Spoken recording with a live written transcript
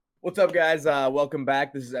What's up, guys? Welcome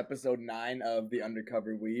back. This is episode 9 of the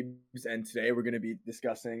Undercover Weebs, and today we're going to be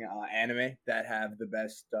discussing anime that have the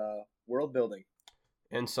best world building.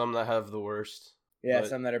 And some that have the worst. Yeah, But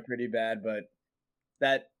some that are pretty bad, but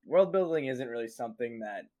that world building isn't really something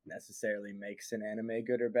that necessarily makes an anime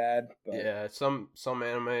good or bad. But yeah, some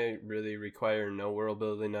anime really require no world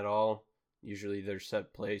building at all. Usually they're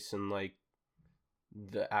set place in like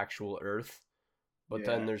the actual Earth. But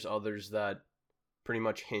then yeah. there's others that pretty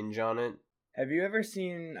much hinge on it. Have you ever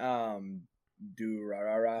seen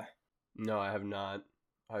Durarara? No, I have not.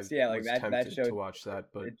 I So yeah, like was that tempted show. to watch that,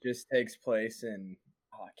 but It just takes place in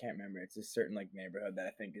I can't remember. It's a certain like neighborhood that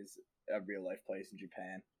I think is a real life place in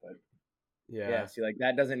Japan, but. yeah. Yeah, see, like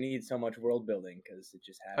that doesn't need so much world building because it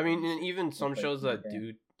just I happens. mean, and even some place shows in that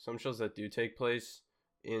Japan. do take place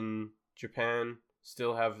in Japan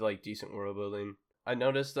still have like decent world building. I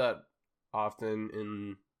noticed that often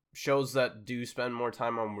in shows that do spend more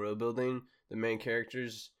time on world building, the main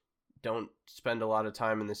characters don't spend a lot of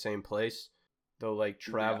time in the same place. They'll like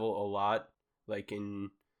travel a lot. Like in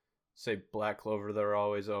say Black Clover, they're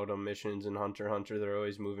always out on missions, and Hunter x Hunter, they're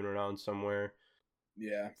always moving around somewhere.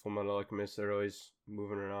 Yeah, Fullmetal Alchemist, they're always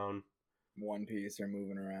moving around. One Piece are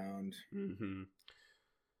moving around. Mm-hmm.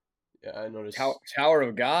 Yeah, I noticed. Tower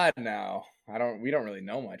of God now. We don't really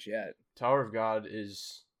know much yet. Tower of God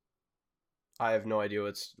is. I have no idea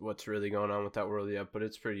what's really going on with that world yet, but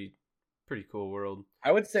it's pretty cool world.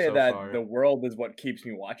 I would say so that far. the world is what keeps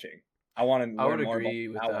me watching. I want to I would learn more agree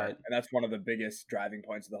about with power, that. and that's one of the biggest driving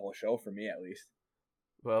points of the whole show for me, at least.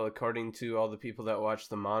 Well, according to all the people that watch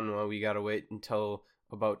the manhwa, we gotta wait until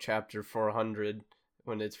about chapter 400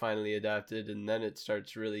 when it's finally adapted, and then it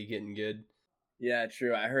starts really getting good. Yeah,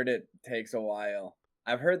 true. I heard it takes a while.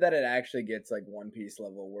 I've heard that it actually gets like One Piece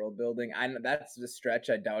level world building. I know that's the stretch.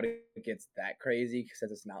 I doubt it gets that crazy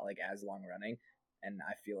because it's not like as long running, and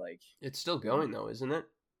I feel like It's still going though, isn't it?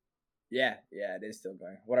 yeah, it is still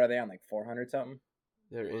going. What are they on, like 400 something?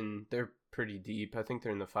 They're pretty deep. I think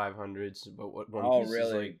they're in the 500s. But what One Oh, Piece is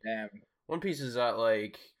really? like? Damn. One Piece is at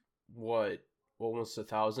like what, almost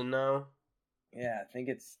 1,000 now. Yeah, I think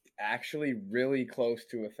it's actually really close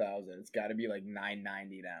to 1,000. It's got to be like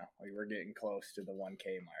 990 now. Like we're getting close to the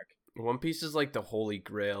 1K mark. One Piece is like the holy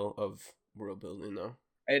grail of world building, though.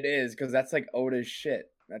 It is because that's like Oda's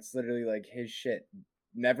shit. That's literally like his shit.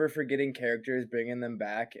 Never forgetting characters, bringing them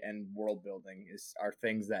back, and world building are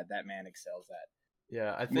things that man excels at.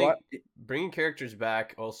 Yeah, I think bringing characters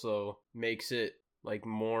back also makes it like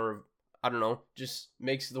more. I don't know, just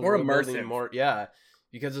makes the more world immersive. building more. Yeah,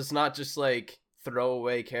 because it's not just like throw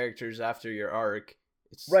away characters after your arc.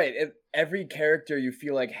 It's right. Every character you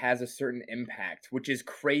feel like has a certain impact, which is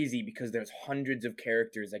crazy because there's hundreds of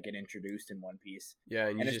characters that get introduced in One Piece. Yeah,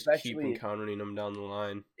 and you just keep encountering them down the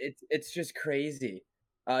line. It's just crazy.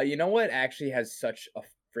 You know what actually has such a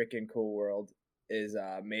freaking cool world is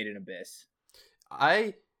Made in Abyss.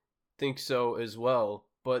 I think so as well,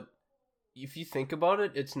 but if you think about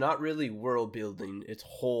it, it's not really world building, it's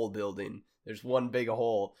hole building. There's one big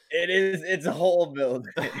hole. It's a hole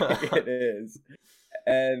building. It is.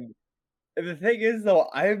 And the thing is though,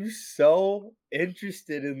 I'm so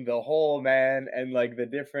interested in the whole, man, and like the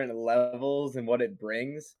different levels and what it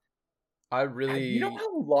brings. You know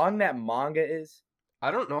how long that manga is? I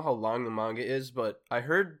don't know how long the manga is, but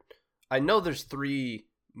I know there's 3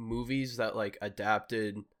 movies that like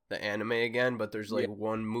adapted the anime again, but there's like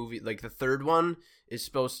one movie, like the third one is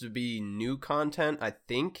supposed to be new content, I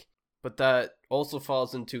think, but that also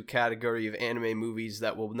falls into category of anime movies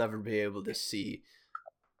that we'll never be able to see.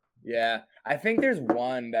 Yeah, I think there's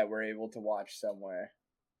one that we're able to watch somewhere.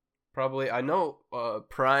 Probably, I know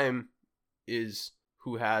Prime is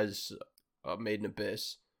who has Made in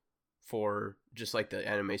Abyss for just like the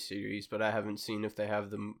anime series, but I haven't seen if they have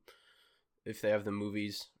the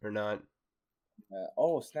movies or not.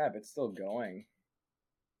 Oh snap! It's still going.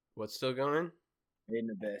 What's still going? Made in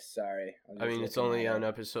Abyss. Sorry. I mean, it's only on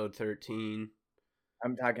episode 13.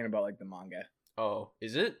 I'm talking about like the manga. Oh,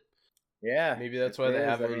 is it? Yeah. Maybe that's why they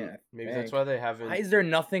haven't. Maybe that's why they haven't. Why is there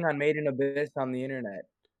nothing on Made in Abyss on the internet?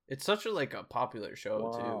 It's such a popular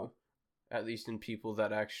show too. At least in people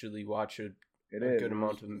that actually watch a good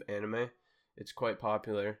amount of anime, it's quite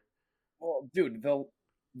popular. Well, dude,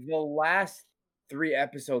 the last 3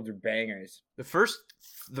 episodes are bangers. The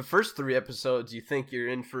first 3 episodes, you think you're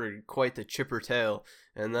in for quite the chipper tale,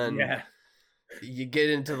 and then you get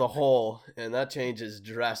into the hole, and that changes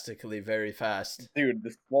drastically very fast. Dude,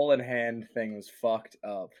 the swollen hand thing was fucked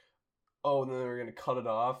up. Oh, and then we're gonna cut it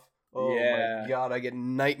off. Oh my god, I get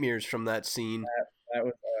nightmares from that scene. That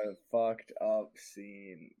was a fucked up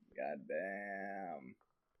scene. God damn.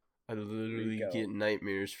 I literally Rico. get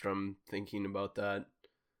nightmares from thinking about that.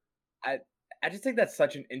 I I just think that's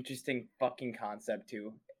such an interesting fucking concept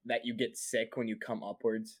too. That you get sick when you come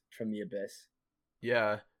upwards from the abyss.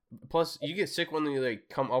 Yeah. Plus, you get sick when you like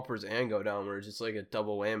come upwards and go downwards. It's like a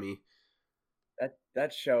double whammy.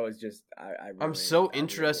 That show is just I'm so I really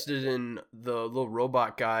interested in the little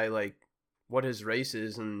robot guy, like what his race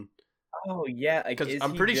is, and Oh yeah, like because is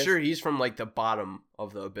I'm he pretty just sure he's from like the bottom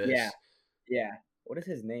of the yeah, abyss. yeah. What is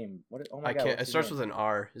his name? Oh my I god, can't. what's It his starts name? with an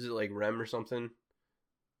R. Is it like Rem or something?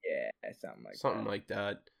 Yeah, something like Something that. like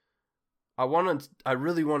that. I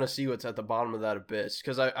really want to see what's at the bottom of that abyss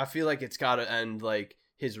because I feel like it's got to end like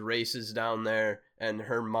his race is down there and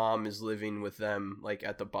her mom is living with them like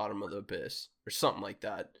at the bottom of the abyss or something like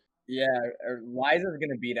that. Yeah, Liza's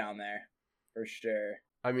gonna be down there for sure.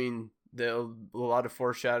 I mean, there a lot of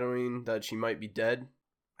foreshadowing that she might be dead,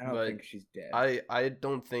 I don't but think she's dead. I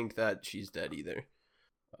don't think that she's dead either.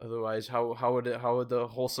 Otherwise, how would the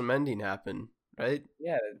wholesome ending happen, right?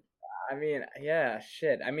 Yeah, I mean, yeah,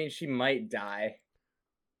 shit. I mean, she might die,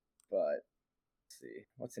 but let's see.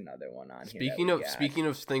 What's another one on here that we got? Speaking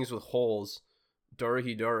of things with holes,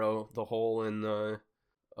 Dorohedoro, the hole in the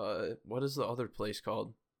what is the other place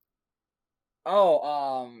called?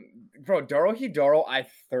 Oh, bro, Dorohedoro, I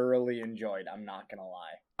thoroughly enjoyed. I'm not gonna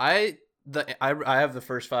lie. I have the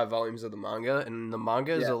first 5 volumes of the manga, and the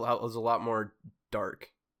manga is Yeah. a lot more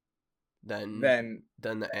dark than Then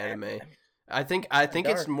the anime. anime. I think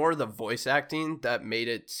it's Dark. more the voice acting that made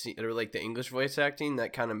it or like the English voice acting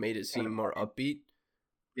that kind of made it seem more upbeat.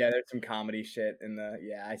 Yeah, there's some comedy shit in the.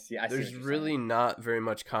 Yeah, I see. There's what you're really saying. not very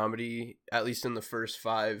much comedy, at least in the first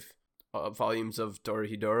 5 volumes of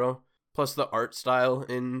Dorohedoro. Plus, the art style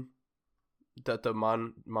in that the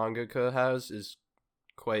mangaka has is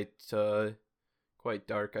quite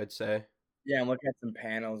dark, I'd say. Yeah, I'm looking at some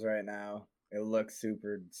panels right now. It looks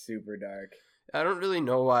super super dark. I don't really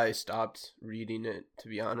know why I stopped reading it, to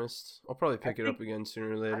be honest. I'll probably I pick it think up again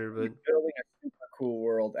sooner or I later, think but he's building a super cool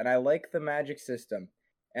world, and I like the magic system,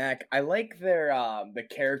 and I like their the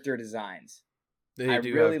character designs. they I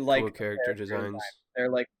do really have like cool the character design. designs. They're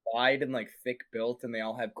like wide and like thick built, and they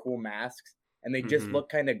all have cool masks, and they just Mm-hmm. look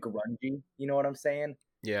kind of grungy. You know what I'm saying?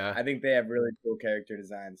 Yeah. I think they have really cool character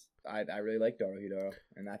designs. I really like Dorohedoro,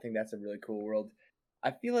 and I think that's a really cool world.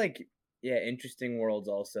 I feel like yeah, interesting worlds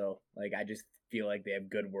also. Like I just feel like they have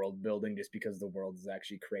good world building just because the world is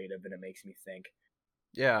actually creative and it makes me think.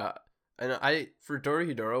 Yeah. And for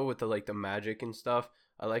Dorohedoro with the like the magic and stuff,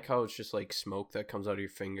 I like how it's just like smoke that comes out of your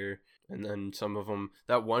finger, and then some of them.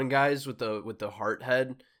 That one guy's with the heart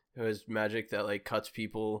head who has magic that like cuts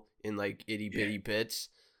people in like itty bitty bits,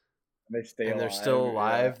 They stay and they're alive. still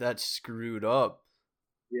alive. That's screwed up.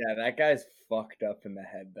 Yeah, that guy's fucked up in the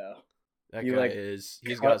head though. That He guy like is.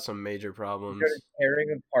 He's cut got some major He problems. started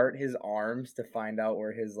tearing apart his arms to find out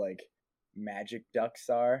where his like magic ducts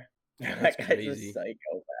are. That's That guy's crazy. a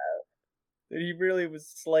psychopath. Dude, he really was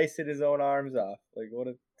slicing his own arms off. Like what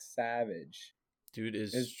a savage. Dude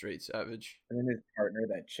is His straight savage. and then his partner,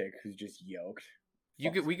 that chick who's just yoked.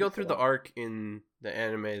 fucks We go through the people up. arc in the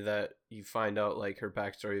anime that you find out like her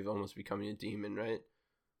backstory of almost becoming a demon, right?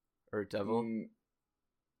 Or a devil. Mm,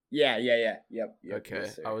 yeah. Yep. Okay,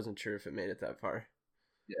 Yes, sir. I wasn't sure if it made it that far.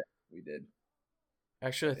 We did.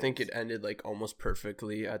 Actually, I think is. it ended like almost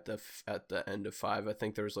perfectly at the end of 5. I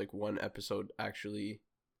think there was like one episode actually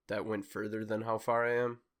that went further than how far I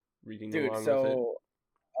am reading Dude, along with it.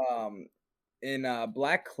 so in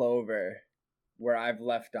Black Clover, where I've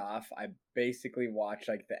left off, I basically watched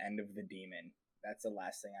like the end of the demon. That's the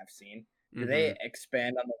last thing I've seen. Do they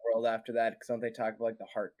expand on the world after that? Because don't they talk about like the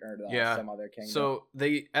heart or Yeah. some other kingdom? So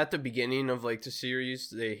they at the beginning of like the series,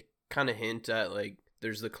 they kind of hint at like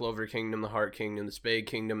there's the Clover Kingdom, the Heart Kingdom, the Spade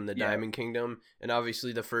Kingdom, and the Yeah. Diamond Kingdom, and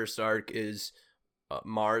obviously the first arc is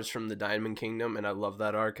Mars from the Diamond Kingdom, and I love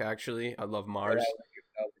that arc actually. I love Yeah, Mars.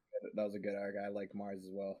 that was a good arc. I like Mars as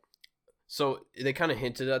well. So they kind of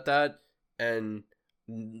hinted at that, and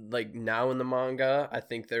like now in the manga, I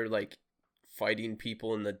think they're like fighting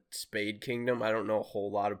people in the Spade Kingdom. I don't know a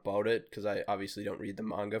whole lot about it because I obviously don't read the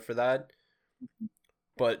manga for that.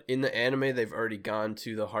 But in the anime, they've already gone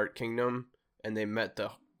to the Heart Kingdom, and they met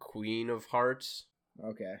the Queen of Hearts,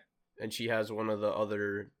 Okay. and she has one of the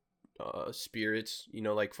other spirits, you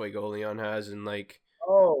know, like Fuegoleon has, and like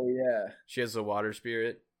Oh yeah. she has the water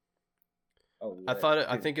spirit. Oh.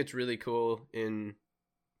 I think it's really cool in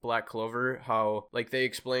Black Clover how like they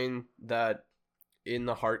explain that in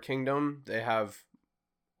the Heart Kingdom they have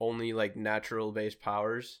only like natural based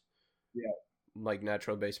powers. Yeah. Like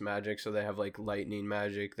natural based magic, so they have like lightning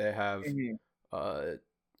magic, they have Mhm.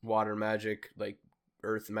 water magic, like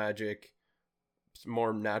earth magic,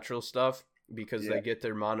 more natural stuff because Yeah. they get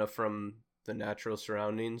their mana from the natural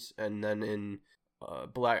surroundings, and then in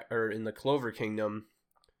in the Clover Kingdom,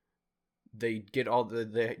 they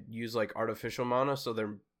use like artificial mana, so they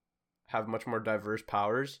have much more diverse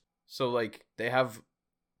powers. So like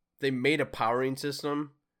they made a powering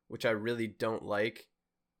system which I really don't like,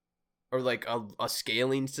 or like a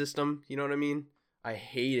scaling system. You know what I mean? I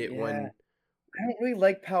hate it Yeah. when I don't really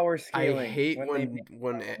like power I scaling. hate they when make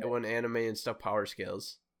when fun of it. when anime and stuff power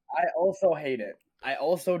scales. I also hate it. I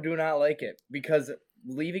also do not like it because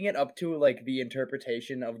leaving it up to like the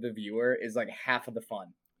interpretation of the viewer is like half of the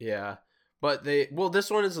fun. Yeah, but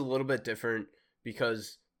this one is a little bit different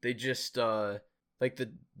because they just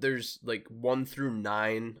there's like 1 through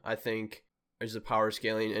 9, I think, is the power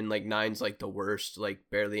scaling, and like 9's like the worst, like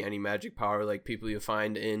barely any magic power, like people you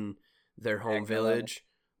find in their home village,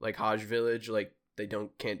 like Hajj village, like they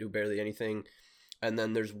can't do barely anything. And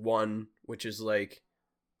then there's 1 which is like,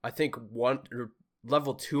 I think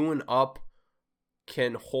level 2 and up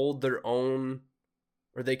can hold their own,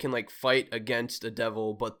 or they can like fight against a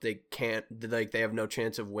devil, but they can't, like they have no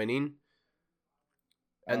chance of winning.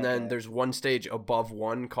 And then there's 1 stage above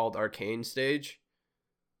 1 called Arcane Stage.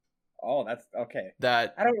 Oh, that's okay.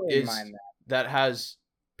 That I don't really mind that has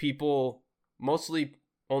people, mostly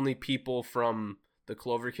only people from the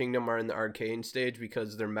Clover Kingdom are in the Arcane Stage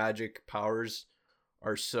because their magic powers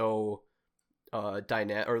are so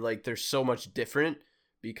dynamic, or like they're so much different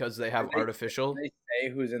because they have artificial. They say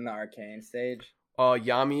who's in the Arcane Stage.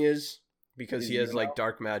 Yami is, because he has Yuno? like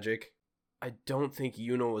dark magic. I don't think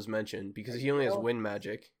Yuno was mentioned because he only has wind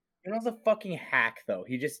magic. Yuno's a fucking hack though.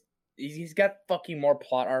 He's got fucking more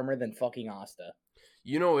plot armor than fucking Asta.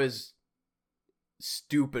 Yuno is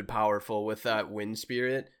stupid powerful with that wind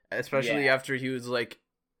spirit, especially after he was like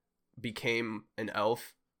became an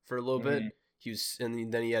elf for a little bit.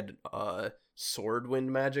 And then he had sword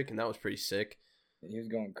wind magic, and that was pretty sick. He was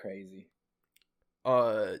going crazy.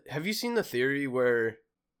 Have you seen the theory where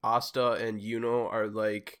Asta and Yuno are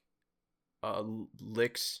like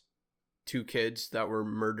Lick's 2 kids that were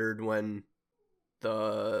murdered when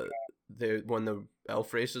the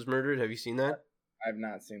elf race was murdered? Have you seen that? I've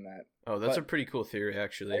not seen that. Oh, that's a pretty cool theory,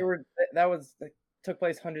 actually. That took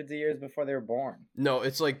place hundreds of years before they were born. No,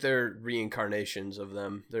 it's like they're reincarnations of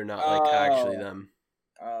them. They're not like actually them.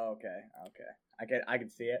 Oh, okay. I can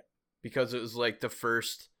see it. Because it was like the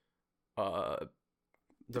first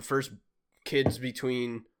kids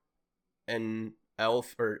between an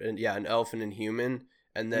elf and an human,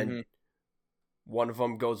 and then one of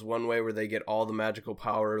them goes one way where they get all the magical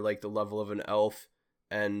power, like the level of an elf,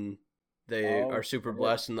 and they are super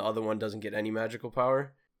blessed, and the other one doesn't get any magical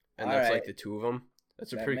power, and that's like the 2 of them.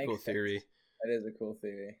 That's a pretty cool theory. That is a cool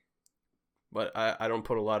theory. But I don't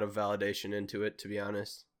put a lot of validation into it, to be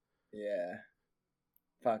honest. Yeah.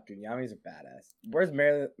 Fuck, dude, Yami's a badass. Where's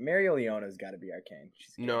Mario Leona's got to be Arcane?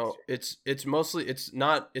 No, it's mostly, it's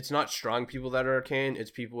not strong people that are Arcane.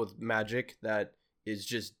 It's people with magic that is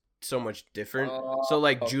just so much different. So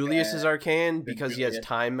like Julius is Arcane because he has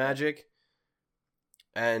time magic,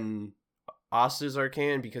 and Asta's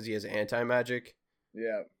Arcane because he has anti magic.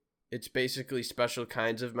 Yeah. It's basically special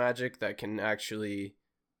kinds of magic that can actually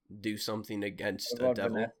do something against a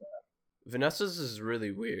devil. Vanessa's is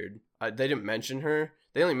really weird. They didn't mention her.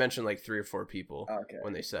 They only mentioned like 3 or 4 people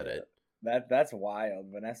when they said it. That's wild.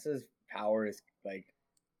 Vanessa's power is like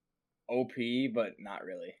OP, but not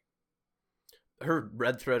really. Her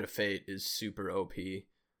red thread of fate is super OP,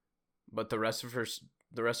 but the rest of her,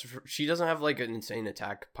 she doesn't have like an insane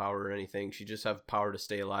attack power or anything. She just have power to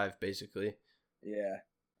stay alive, basically. Yeah.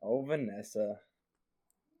 Oh, Vanessa.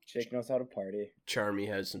 Chick knows how to party. Charmy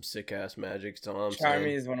has some sick ass magic. That's all I'm saying.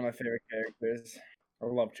 Charmy is one of my favorite characters. I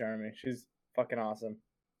love Charmy. She's fucking awesome.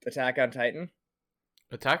 Attack on Titan?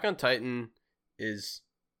 Attack on Titan is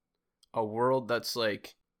a world that's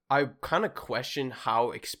like, I kind of question how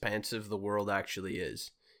expansive the world actually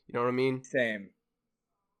is. You know what I mean? Same.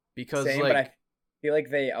 Because but I feel like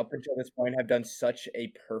they, up until this point, have done such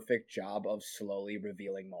a perfect job of slowly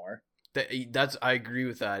revealing more. I agree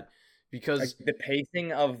with that. Because like, the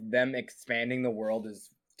pacing of them expanding the world is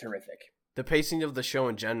terrific. The pacing of the show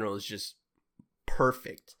in general is just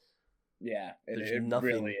perfect. Yeah, it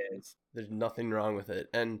really is. There's nothing wrong with it,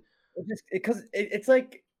 and it's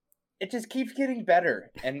like it just keeps getting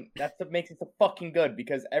better, and that's what makes it so fucking good.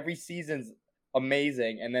 Because every season's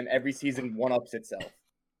amazing, and then every season one-ups itself.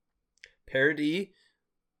 Paradis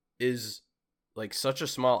is like such a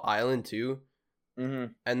small island too,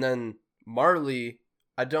 and then Marley,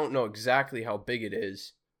 I don't know exactly how big it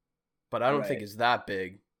is, but I don't think it's that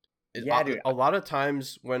big. Yeah, dude. A lot of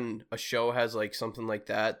times when a show has like something like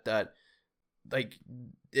that like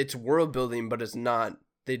it's world building, but it's not.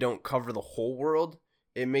 They don't cover the whole world.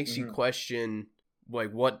 It makes you question,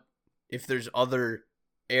 like, what if there's other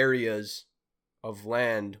areas of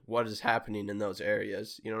land? What is happening in those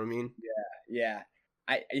areas? You know what I mean? Yeah.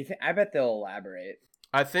 I bet they'll elaborate.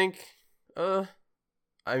 I think.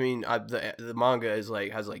 I mean, the manga is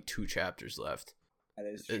has 2 chapters left. That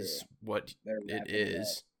is true. Is what They're it wrapping it up.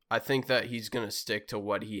 is. I think that he's gonna stick to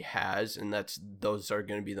what he has, and those are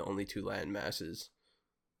gonna be the only 2 land masses.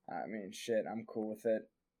 I mean, shit, I'm cool with it.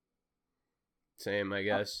 Same, I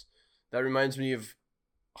guess. That reminds me of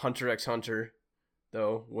Hunter x Hunter,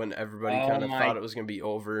 though, when everybody kind of thought it was gonna be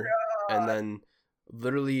over, and then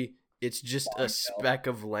literally it's just a speck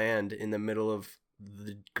of land in the middle of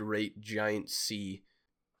the great giant sea,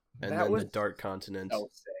 and then the dark continent. So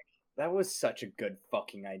sick. That was such a good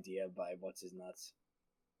fucking idea by what's his nuts.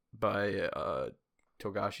 By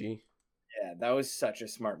Togashi. Yeah, that was such a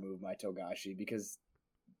smart move by Togashi because,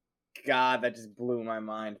 God, that just blew my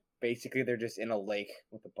mind. Basically, they're just in a lake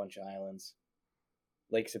with a bunch of islands.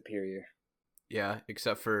 Lake Superior. Yeah,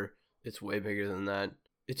 except for it's way bigger than that.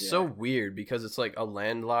 It's so weird because it's like a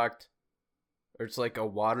landlocked, or it's like a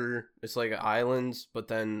water. It's like islands, but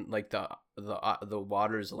then like the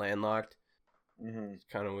water is landlocked. Mm-hmm. It's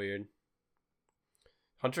kind of weird.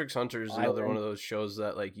 Hunter x Hunter is another one of those shows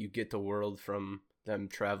that like you get the world from them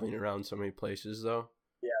traveling around so many places, though.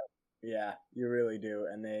 Yeah, you really do,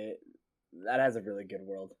 and that has a really good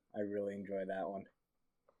world. I really enjoy that one.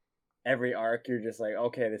 Every arc, you're just like,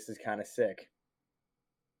 okay, this is kind of sick.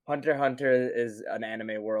 Hunter x Hunter is an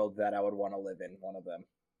anime world that I would want to live in. One of them.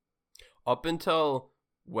 Up until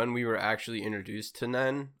when we were actually introduced to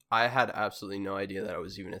Nen, I had absolutely no idea that it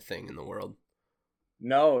was even a thing in the world.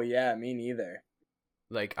 No, yeah, me neither.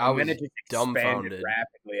 Like, I was dumbfounded.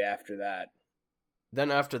 Rapidly after that. Then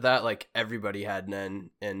after that, like, everybody had Nen,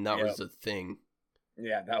 and that was a thing.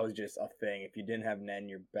 Yeah, that was just a thing. If you didn't have Nen,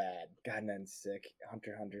 you're bad. God, Nen's sick.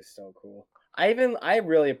 Hunter x Hunter's so cool. I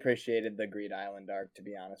really appreciated the Greed Island arc, to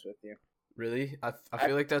be honest with you. Really? I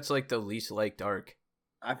feel like that's like the least liked arc.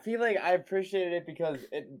 I feel like I appreciated it because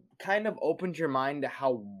it kind of opened your mind to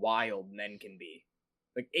how wild Nen can be.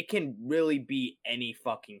 Like, it can really be any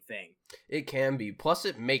fucking thing. It can be. Plus,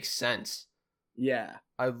 it makes sense. Yeah.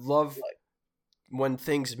 I love when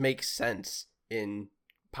things make sense in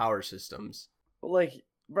power systems. Like,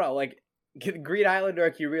 bro, like, Greed Island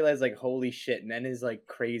arc, you realize, like, holy shit, Nen is, like,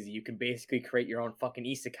 crazy. You can basically create your own fucking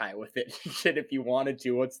isekai with it. Shit, if you wanted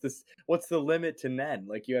to. What's the limit to Nen?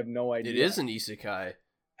 Like, you have no idea. It is an isekai.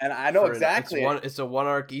 And I know exactly. It's a one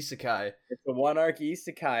arc isekai. It's a one arc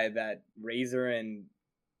isekai that Razor and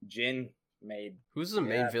Jin made. Who's the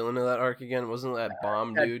main villain of that arc again? Wasn't that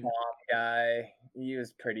Bomb dude? Bomb guy. He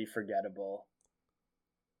was pretty forgettable.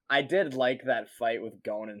 I did like that fight with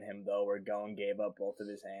Gon and him though, where Gon gave up both of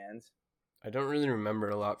his hands. I don't really remember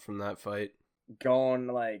a lot from that fight. Gon,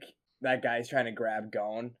 like, that guy's trying to grab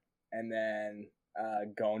Gon, and then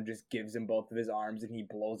Gon just gives him both of his arms, and he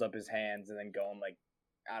blows up his hands, and then Gon, like,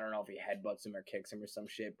 I don't know if he headbutts him or kicks him or some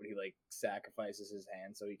shit, but he, like, sacrifices his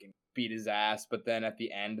hand so he can beat his ass. But then at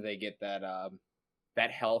the end, they get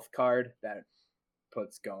that health card that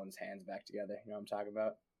puts Gon's hands back together. You know what I'm talking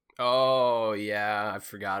about? Oh, yeah. I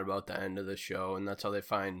forgot about the end of the show, and that's how they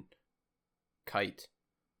find Kite.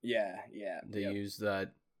 Yeah. They use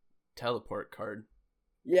that teleport card.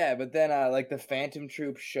 Yeah, but then, like, the Phantom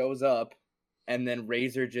Troop shows up, and then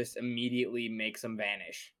Razor just immediately makes them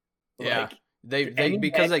vanish. Yeah. They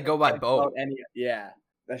because they go by boat. Yeah,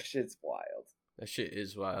 that shit's wild. That shit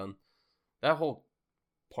is wild. That whole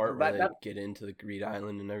part where they get into the Greed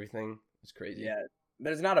Island and everything is crazy. Yeah,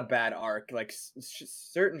 there's not a bad arc. Like,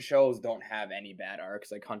 certain shows don't have any bad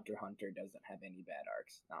arcs. Like, Hunter x Hunter doesn't have any bad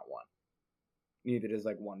arcs. Not one. Neither does,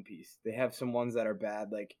 like, One Piece. They have some ones that are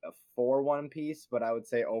bad, like, for One Piece, but I would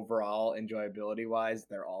say overall, enjoyability-wise,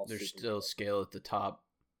 they're still good. Scale at the top.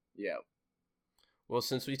 Yeah. Well,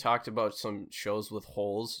 since we talked about some shows with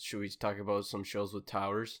holes, should we talk about some shows with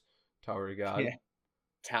towers? Tower of God. Yeah.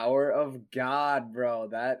 Tower of God, bro.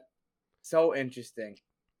 That's so interesting.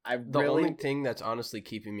 The only thing that's honestly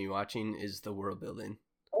keeping me watching is the world building.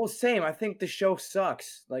 Oh, same. I think the show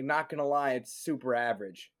sucks. Like, not gonna lie, it's super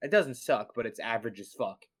average. It doesn't suck, but it's average as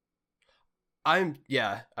fuck. I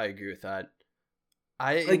agree with that.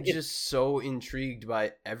 I am just so intrigued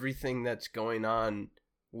by everything that's going on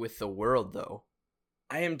with the world, though.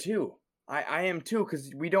 I am too. I am too,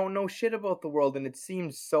 because we don't know shit about the world, and it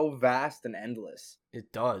seems so vast and endless.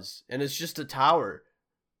 It does. And it's just a tower.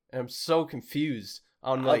 And I'm so confused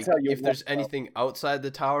on, like, if there's anything outside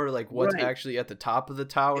the tower, like, what's actually at the top of the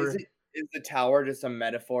tower. Is the tower just a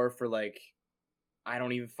metaphor for, like, I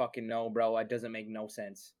don't even fucking know, bro. It doesn't make no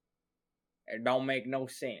sense. It don't make no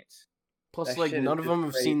sense. Plus, That like, shit is none of just them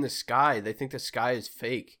have crazy. seen the sky. They think the sky is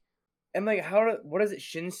fake. And like, what is it,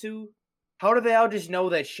 Shinsu? How do they all just know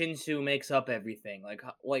that Shinsu makes up everything? Like,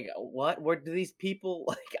 what? Where do these people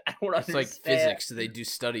like? I don't It's like understand. physics. They do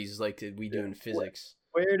studies like we do in physics.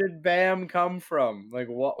 Where did Bam come from? Like,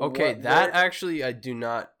 what? Okay, what, that where- actually I do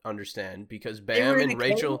not understand because They were Bam in and a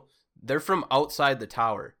cave? Rachel, they're from outside the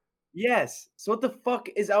tower. Yes. So what the fuck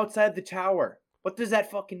is outside the tower? What does that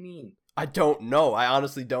fucking mean? I don't know. I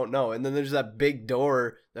honestly don't know. And then there's that big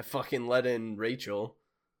door that fucking let in Rachel.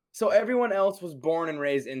 So everyone else was born and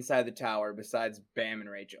raised inside the tower besides Bam and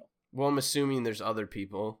Rachel. Well, I'm assuming there's other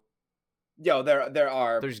people. Yo, there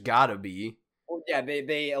are. There's gotta be. Well, yeah,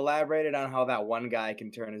 they elaborated on how that one guy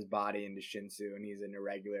can turn his body into Shinsu, and he's an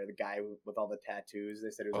irregular. The guy with all the tattoos.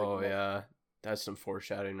 They said it was. Oh like, yeah, that's some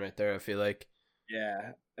foreshadowing right there. I feel like.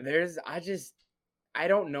 Yeah. I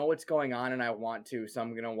don't know what's going on, and I want to, so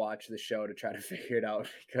I'm gonna watch the show to try to figure it out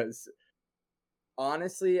because.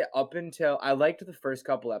 Honestly, up until I liked the first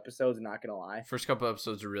couple episodes, not gonna lie. First couple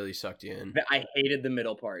episodes really sucked you in. I hated the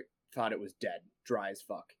middle part. Thought it was dead, dry as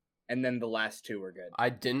fuck. And then the last two were good. I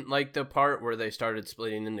didn't like the part where they started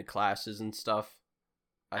splitting into classes and stuff.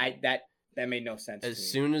 That made no sense. As to me.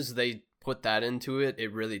 soon as they put that into it,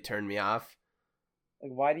 it really turned me off.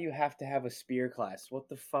 Like, why do you have to have a spear class? What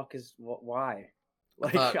the fuck is why?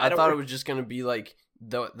 Like, I thought it was just gonna be like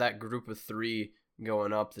that group of 3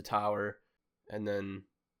 going up the tower, and then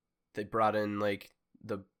they brought in like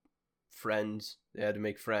the friends. They had to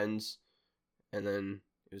make friends, and then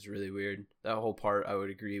it was really weird. That whole part, I would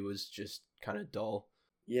agree, was just kind of dull.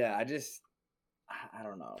 Yeah, I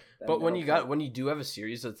don't know. But when you do have a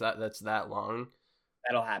series that's that long,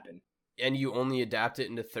 that'll happen. And you only adapt it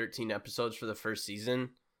into 13 episodes for the first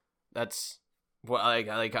season, that's what I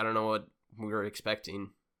don't know what we were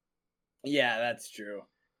expecting. Yeah, that's true.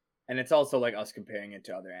 And it's also like us comparing it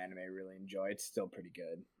to other anime I really enjoy. It's still pretty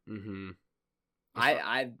good. Mm-hmm.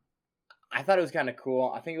 I thought it was kind of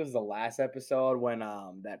cool. I think it was the last episode when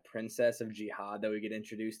that princess of Jihad that we get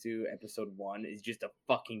introduced to, episode 1, is just a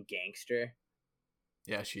fucking gangster.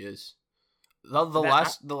 Yeah, she is. The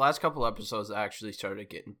last couple episodes actually started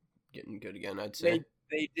getting good again, I'd say.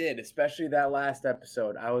 They did, especially that last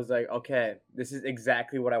episode. I was like, okay, this is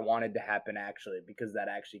exactly what I wanted to happen actually, because that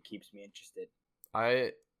actually keeps me interested.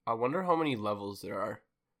 I wonder how many levels there are.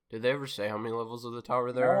 Did they ever say how many levels of the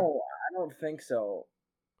tower there are? No, I don't think so.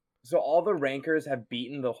 So all the rankers have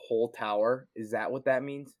beaten the whole tower. Is that what that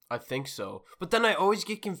means? I think so. But then I always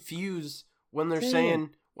get confused when they're Same. saying,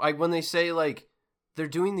 like, when they say, like, they're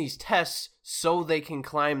doing these tests so they can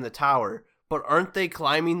climb the tower. But aren't they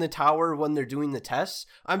climbing the tower when they're doing the tests?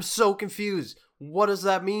 I'm so confused. What does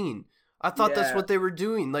that mean? I thought that's what they were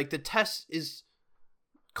doing. Like, the test is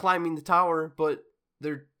climbing the tower, but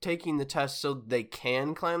they're taking the test so they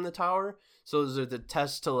can climb the tower. So is it the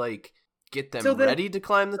test to, like, get them ready to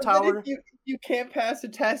climb the tower? If you can't pass the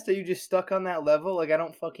test, are you just stuck on that level? Like, I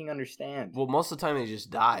don't fucking understand. Well, most of the time they just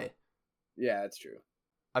die. Yeah, that's true.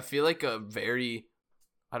 I feel like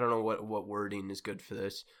I don't know what wording is good for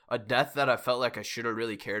this. A death that I felt like I should have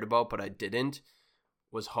really cared about, but I didn't,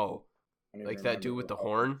 was Ho. Like that dude with the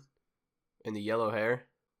horn and the yellow hair.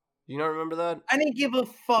 Do you not remember that? I didn't give a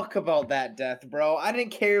fuck about that death, bro. I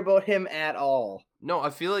didn't care about him at all. No,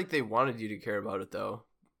 I feel like they wanted you to care about it, though.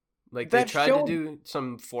 Like, they tried to do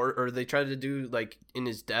they tried to do, like, in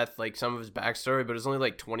his death, like, some of his backstory, but it was only,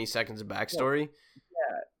 like, 20 seconds of backstory.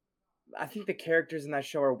 Yeah. I think the characters in that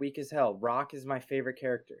show are weak as hell. Rock is my favorite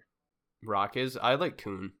character. Rock is? I like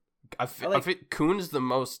Kun. I think Kun is the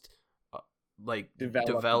most,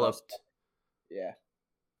 developed. Yeah.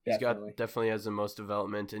 He's definitely has the most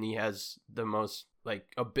development, and he has the most, like,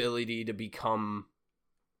 ability to become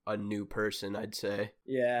a new person, I'd say.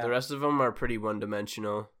 Yeah. The rest of them are pretty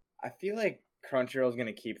one-dimensional. I feel like Crunchyroll's going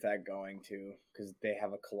to keep that going, too, because they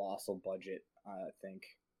have a colossal budget, I think.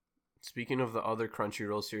 Speaking of the other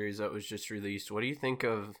Crunchyroll series that was just released, what do you think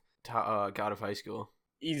of God of High School?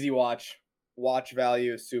 Easy watch. Watch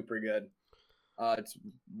value is super good. It's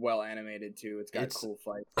well animated, too. It's got cool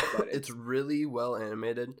fights. But it's really well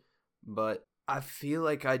animated, but I feel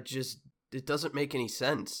like it doesn't make any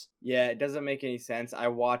sense. Yeah, it doesn't make any sense. I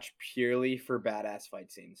watch purely for badass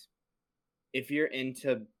fight scenes. If you're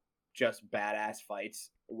into just badass fights,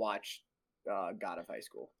 watch God of High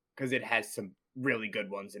School. Because it has some really good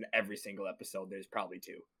ones in every single episode. There's probably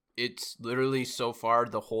 2. It's literally, so far,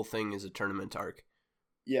 the whole thing is a tournament arc.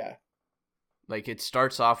 Yeah. Like, it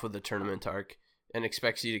starts off with a tournament arc and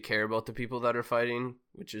expects you to care about the people that are fighting,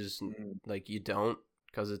 which is, like, you don't.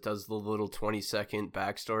 Because it does the little 20-second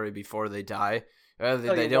backstory before they die.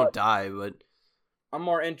 They don't die, but I'm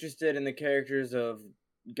more interested in the characters of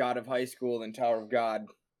God of High School than Tower of God.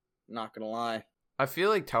 Not gonna lie. I feel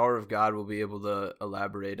like Tower of God will be able to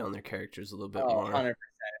elaborate on their characters a little bit more. 100%. If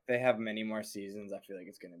they have many more seasons, I feel like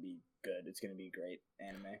it's gonna be good. It's gonna be great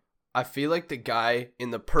anime. I feel like the guy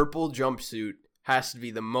in the purple jumpsuit has to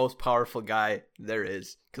be the most powerful guy there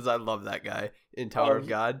is, because I love that guy in Tower of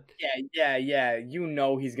God. Yeah. You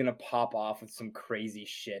know he's gonna pop off with some crazy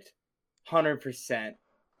shit. 100%.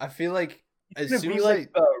 I feel like as It's soon gonna as be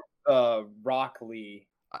like the Rock Lee.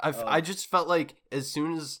 I just felt like as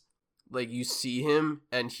soon as like you see him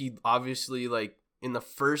and he obviously like in the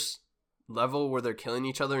first level where they're killing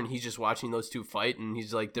each other and he's just watching those two fight and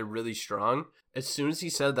he's like they're really strong. As soon as he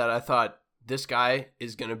said that, I thought this guy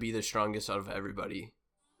is gonna be the strongest out of everybody.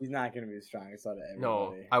 He's not gonna be the strongest out of everybody.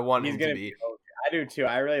 No, I want him to be. I do too.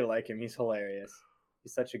 I really like him. He's hilarious.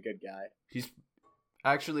 He's such a good guy. He's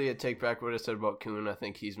actually, I take back what I said about Kun. I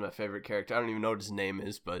think he's my favorite character. I don't even know what his name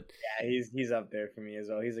is, but yeah, he's up there for me as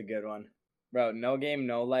well. He's a good one. Bro, No Game,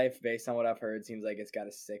 No Life, based on what I've heard, seems like it's got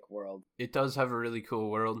a sick world. It does have a really cool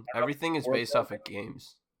world. Everything is based off of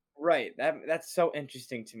games. Right. That's so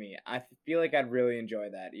interesting to me. I feel like I'd really enjoy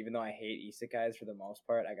that. Even though I hate isekais for the most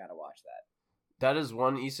part, I gotta watch that. That is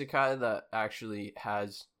one isekai that actually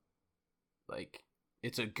has, like,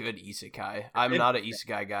 it's a good isekai. I'm not an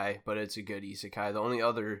isekai guy, but it's a good isekai. The only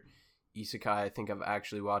other isekai I think I've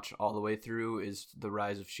actually watched all the way through is The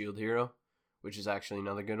Rise of Shield Hero, which is actually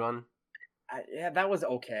another good one. Yeah, that was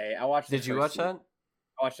okay. I watched. Did you watch that?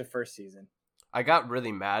 I watched the first season. I got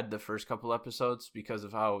really mad the first couple episodes because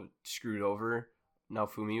of how screwed over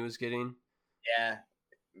Naofumi was getting. Yeah,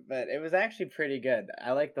 but it was actually pretty good.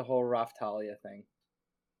 I like the whole Raftalia thing.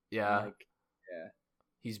 Yeah. Yeah.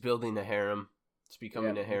 He's building a harem. It's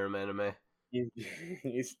becoming a harem anime.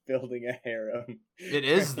 He's building a harem. It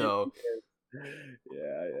is, though.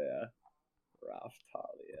 Yeah.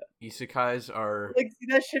 Raftalia. Isekais are... Like, see,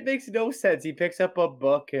 that shit makes no sense. He picks up a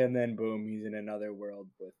book and then boom, he's in another world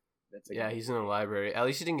with... he's in a library. At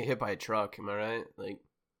least he didn't get hit by a truck, am I right? Like,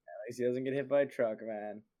 at least he doesn't get hit by a truck,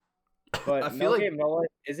 man. But I feel like... No Life,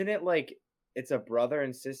 isn't it like it's a brother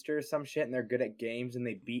and sister or some shit and they're good at games and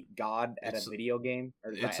they beat God at a video game?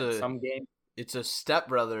 Or some game? It's a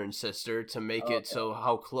stepbrother and sister to make it so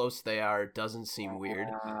how close they are doesn't seem weird.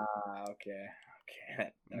 Okay.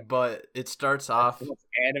 But it starts off... That's the most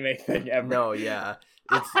anime thing ever. No, yeah.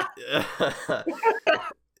 It's...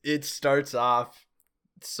 It starts off...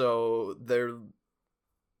 So they're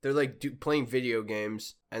like playing video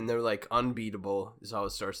games and they're like unbeatable is how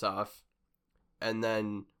it starts off. And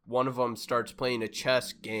then one of them starts playing a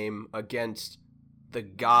chess game against the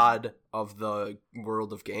god of the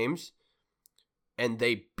world of games. And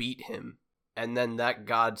they beat him. And then that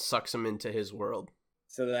god sucks him into his world.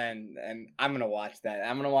 So then, and I'm going to watch that.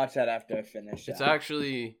 I'm going to watch that after I finish. It's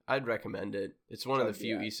actually, I'd recommend it. It's one of the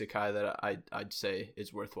few isekai that I'd say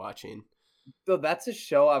is worth watching. So that's a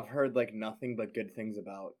show I've heard like nothing but good things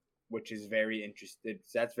about, which is very interesting.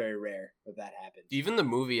 That's very rare that happens. Even the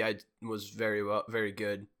movie was very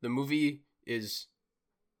good. The movie it's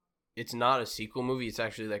not a sequel movie. It's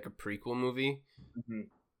actually like a prequel movie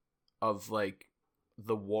of like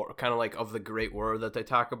the war, kind of like of the Great War that they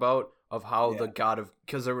talk about, of how the god of,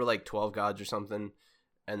 because there were like 12 gods or something,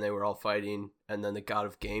 and they were all fighting, and then the god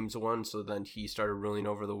of games won, so then he started ruling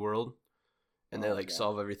over the world. And they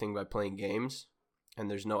solve everything by playing games, and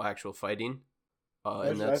there's no actual fighting.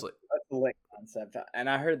 And that's a lit concept. And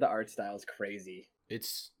I heard the art style is crazy.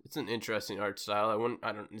 It's an interesting art style.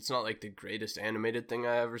 It's not like the greatest animated thing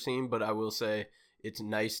I ever seen, but I will say it's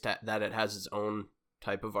nice that it has its own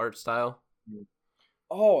type of art style.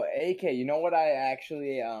 Oh, AK, you know what I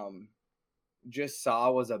actually just saw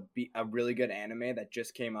was a really good anime that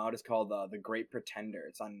just came out. It's called The Great Pretender.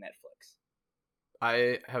 It's on Netflix.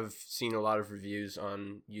 I have seen a lot of reviews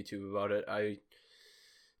on YouTube about it. I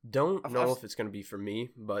don't know if it's going to be for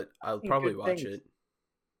me, but I'll probably watch it.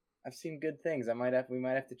 I've seen good things. We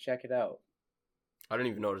might have to check it out. I don't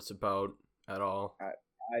even know what it's about at all.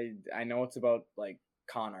 I know it's about like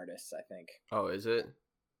con artists, I think. Oh, is it?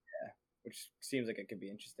 Yeah, which seems like it could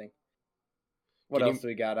be interesting. What else do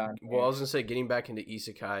we got on? Well, I was going to say, getting back into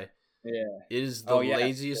isekai. Yeah, it is the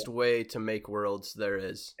laziest way to make worlds there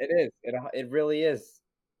is. It is. It really is.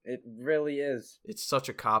 It really is. It's such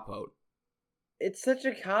a cop-out. It's such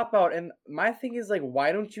a cop-out, and my thing is, like,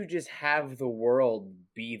 why don't you just have the world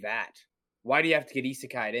be that? Why do you have to get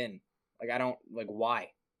isekai'd in? Like, I don't, like, why?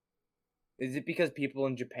 Is it because people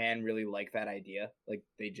in Japan really like that idea? Like,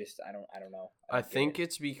 they just, I don't know. I think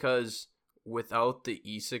it's because without the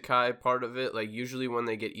isekai part of it, like, usually when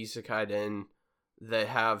they get isekai'd in, that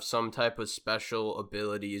have some type of special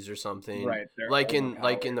abilities or something. Right, they're like in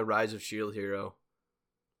overpowered. the Rise of Shield Hero,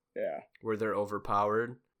 Yeah. where they're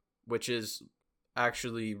overpowered, which is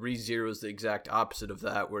actually ReZero's the exact opposite of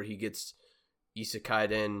that, where he gets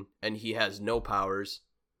isekai'd in and he has no powers.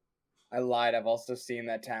 I lied. I've also seen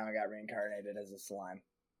that Tama got reincarnated as a slime.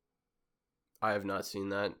 I have not seen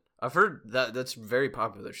that. I've heard that that's a very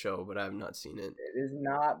popular show, but I have not seen it. It is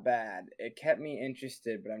not bad. It kept me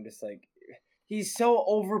interested, but I'm just like, he's so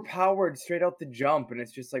overpowered straight out the jump, and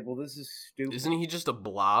it's just like, well, this is stupid. Isn't he just a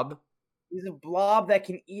blob? He's a blob that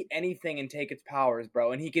can eat anything and take its powers,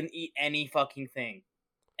 bro, and he can eat any fucking thing.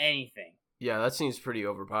 Anything. Yeah, that seems pretty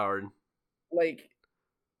overpowered. Like,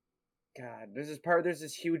 God, there's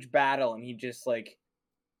this huge battle, and he just, like,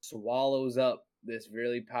 swallows up this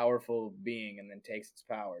really powerful being and then takes its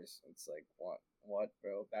powers. It's like, what,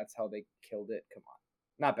 bro? That's how they killed it? Come on.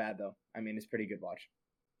 Not bad, though. I mean, it's pretty good watch.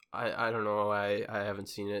 I don't know. I haven't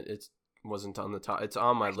seen it. It wasn't on the top. It's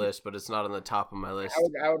on my list, but it's not on the top of my list.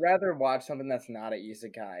 I would rather watch something that's not an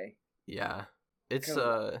isekai. Yeah. It's,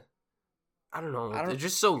 Because I don't know. I don't- They're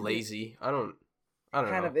just so lazy. I don't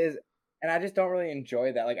kind know. of is, and I just don't really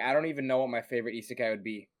enjoy that. Like, I don't even know what my favorite isekai would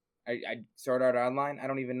be. I Sword Art Online. I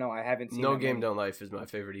don't even know. I haven't seen No that Game many. No Life is my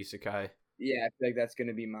favorite isekai. Yeah, I feel like that's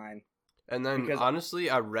gonna be mine. And then Because- honestly,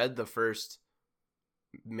 I read the first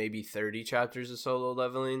maybe 30 chapters of Solo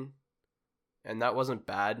Leveling, and that wasn't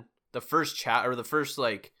bad. The first the first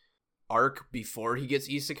like arc before he gets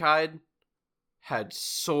isekai'd had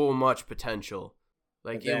so much potential.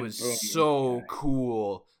 Like But then, it was boom, so isekai.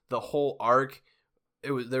 cool. The whole arc,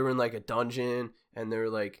 they were in like a dungeon and they were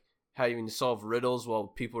like having to solve riddles while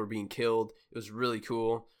people were being killed. It was really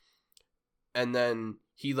cool. And then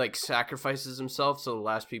he like sacrifices himself so the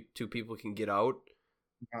last two people can get out.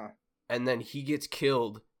 Huh. And then he gets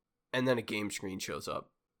killed, and then a game screen shows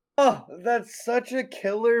up. Oh, that's such a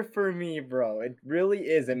killer for me, bro. It really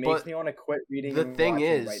is. It makes But me want to quit reading. The and thing watching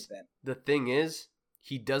is, right then.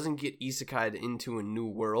 he doesn't get isekai'd into a new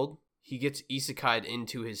world. He gets isekai'd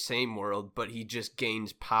into his same world, but he just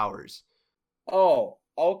gains powers. Oh,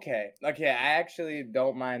 okay. Okay, I actually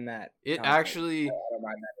don't mind that. It concept. actually, I don't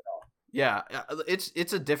mind that at all. yeah,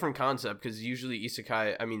 it's a different concept because usually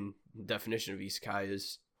isekai, I mean, the definition of isekai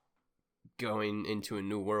is going into a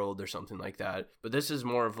new world or something like that. But this is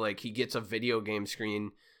more of like he gets a video game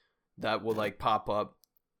screen that will like pop up,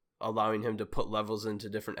 allowing him to put levels into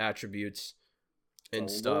different attributes and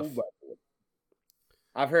Solo stuff. leveling.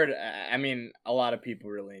 I've heard. I mean, a lot of people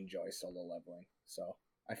really enjoy solo leveling, so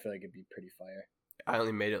I feel like it'd be pretty fire. I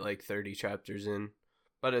only made it like 30 chapters in,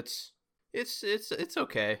 but it's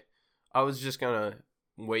okay. I was just gonna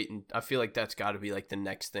wait, and I feel like that's got to be like the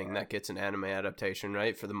next thing that gets an anime adaptation,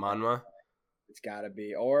 right, for the manhwa. It's gotta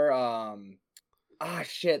be. Or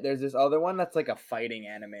shit. There's this other one that's like a fighting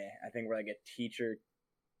anime. I think where like a teacher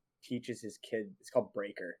teaches his kid. It's called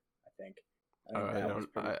Breaker. I think.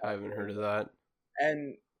 I haven't heard of that.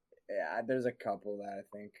 And yeah, there's a couple that I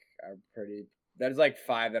think are pretty. There's like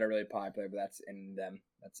 5 that are really popular, but that's in them.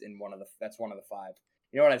 That's one of the 5.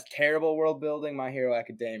 You know what has terrible world building? My Hero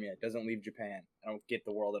Academia. It doesn't leave Japan. I don't get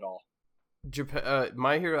the world at all.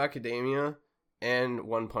 My Hero Academia and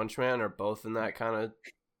One Punch Man are both in that kind of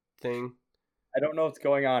thing. I don't know what's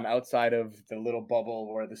going on outside of the little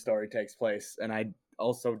bubble where the story takes place, and I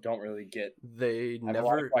also don't really get. They I have a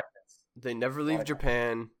lot of never leave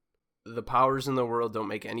Japan. The powers in the world don't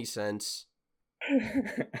make any sense.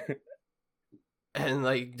 questions. And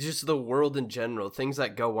like just the world in general, things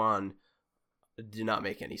that go on do not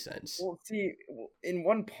make any sense. Well, see, in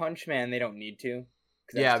One Punch Man, they don't need to.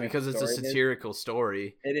 Yeah, because it's a satirical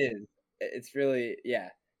story. It is. It's really, yeah.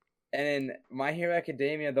 And in My Hero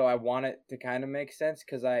Academia, though, I want it to kind of make sense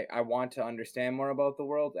because I want to understand more about the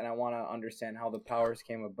world, and I want to understand how the powers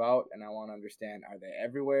came about, and I want to understand, are they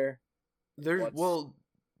everywhere? Well,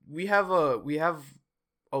 we have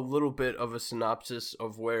a little bit of a synopsis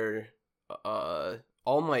of where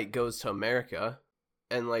All Might goes to America,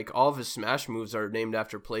 and like all of his smash moves are named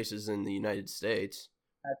after places in the United States.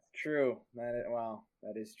 That's true. Wow,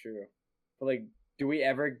 that is true. But like, do we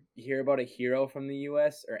ever hear about a hero from the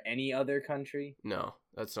U.S. or any other country? No,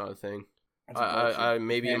 that's not a thing. That's I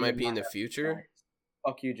maybe Japan it might would be in not the have future. stars.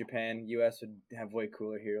 Fuck you, Japan. U.S. would have way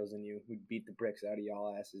cooler heroes than you. Who'd beat the bricks out of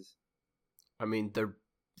y'all asses. I mean,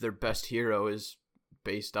 their best hero is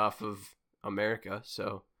based off of America,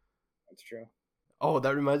 so. That's true. Oh,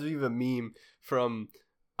 that reminds me of a meme from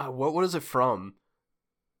what is it from?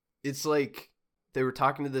 It's like they were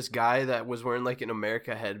talking to this guy that was wearing like an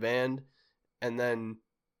America headband, and then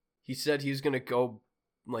he said he was gonna go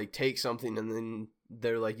like take something, and then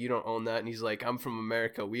they're like, "You don't own that," and he's like, "I'm from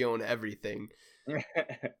America. We own everything."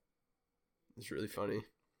 It's really funny.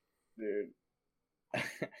 Dude.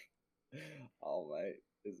 All Might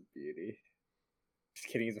is a beauty. Just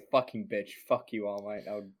kidding, he's a fucking bitch. Fuck you, All Might.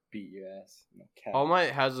 I would beat your ass. No cap. All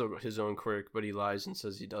Might has his own quirk, but he lies and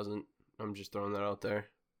says he doesn't. I'm just throwing that out there.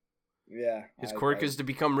 Yeah. His quirk is to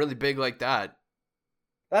become really big like that.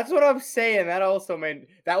 That's what I'm saying. That also made...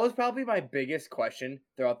 That was probably my biggest question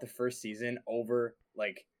throughout the first season over,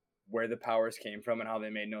 like, where the powers came from and how they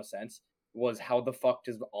made no sense, was how the fuck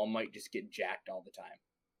does All Might just get jacked all the time?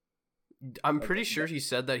 I'm pretty sure he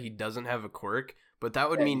said that he doesn't have a quirk, but that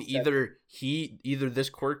would Yeah, mean he either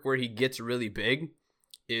this quirk where he gets really big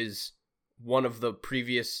is one of the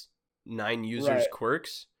previous 9 users'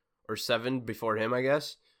 quirks, or 7 before him, I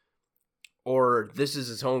guess, or this is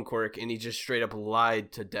his own quirk and he just straight up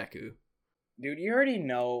lied to Deku. Dude, you already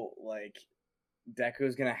know, like,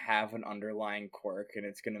 Deku's gonna have an underlying quirk and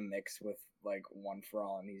it's gonna mix with, like, One For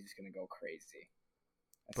All and he's just gonna go crazy.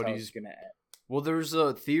 That's how he's gonna end. Well, there's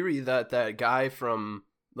a theory that that guy from,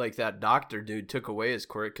 like, that doctor dude took away his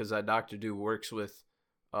quirk because that doctor dude works with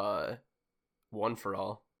One For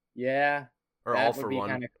All. Yeah. Or All For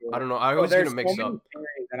One. Cool. I don't know. I always get them mixed up.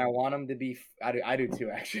 And I want them to be... I do too,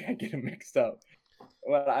 actually. I get them mixed up.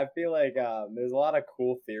 Well, I feel like there's a lot of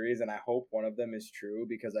cool theories, and I hope one of them is true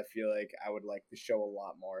because I feel like I would like the show a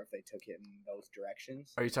lot more if they took it in those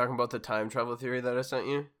directions. Are you talking about the time travel theory that I sent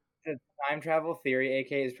you? The time travel theory,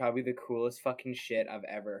 AK, is probably the coolest fucking shit I've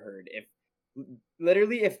ever heard. If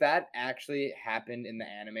that actually happened in the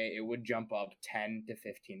anime, it would jump up 10 to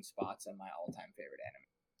 15 spots in my all-time favorite anime.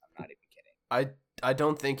 I'm not even kidding. I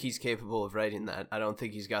don't think he's capable of writing that. I don't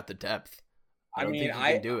think he's got the depth. I don't think he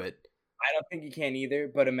can do it. I don't think he can either,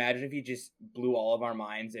 but imagine if he just blew all of our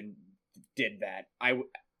minds and did that.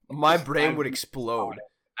 My brain would explode.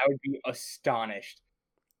 I would be astonished.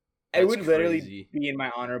 It would literally be in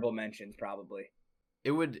my honorable mentions, probably.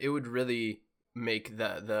 It would really make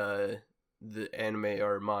the anime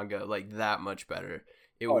or manga like that much better.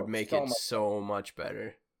 It would make it so much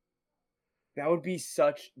better. That would be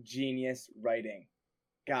such genius writing.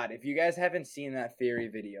 God, if you guys haven't seen that theory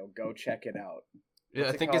video, go check it out. Yeah,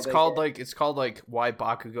 I think it's called like why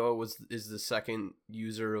Bakugo is the second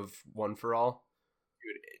user of One For All.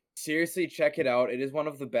 Dude, seriously, check it out. It is one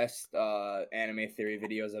of the best anime theory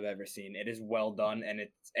videos I've ever seen. It is well done and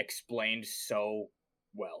it's explained so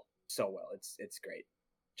well. It's great.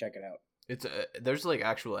 Check it out. It's there's like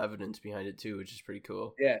actual evidence behind it too, which is pretty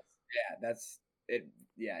cool. Yeah, that's it.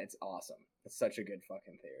 Yeah, it's awesome. It's such a good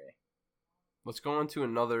fucking theory. Let's go on to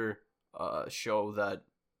another show that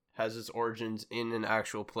has its origins in an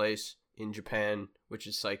actual place in Japan, which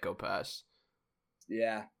is Psycho Pass.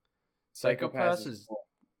 Yeah. Psycho Pass is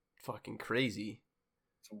fucking crazy.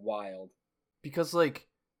 It's wild. Because like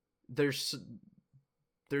they're just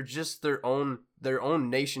their own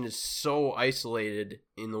nation is so isolated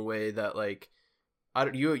in the way that like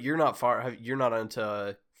you're not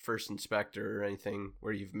onto First Inspector or anything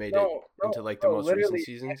where you've made it into like the most recent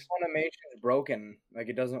seasons. Funimation is broken. Like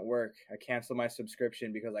it doesn't work. I canceled my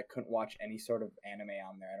subscription because I couldn't watch any sort of anime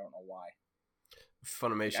on there. I don't know why.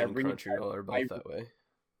 Funimation and Crunchyroll are both that way.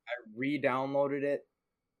 I re-downloaded it.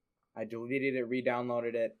 I deleted it,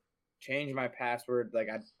 re-downloaded it, changed my password. Like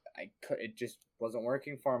it just wasn't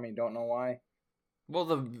working for me. Don't know why. Well,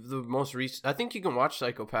 the most recent, I think you can watch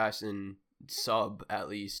Psycho Pass in sub at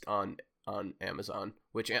least on Amazon,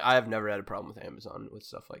 which I have never had a problem with Amazon with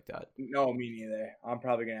stuff like that. No, me neither. I'm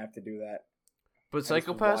probably gonna have to do that. But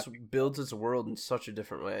Psycho Pass builds its world in such a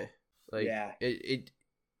different way. Like yeah,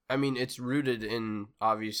 I mean, it's rooted in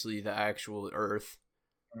obviously the actual Earth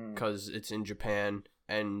because it's in Japan,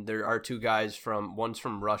 and there are two guys one's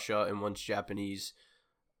from Russia and one's Japanese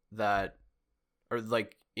that are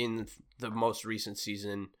like in the most recent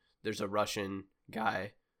season. There's a Russian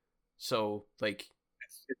guy, so like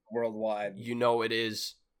it's worldwide. You know, it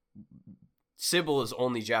is. Sybil is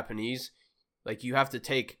only Japanese. Like you have to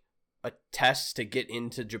take a test to get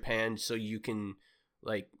into Japan, so you can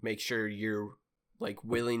like make sure you're like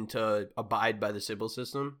willing to abide by the Sybil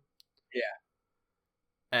system. Yeah.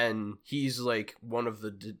 And he's like one of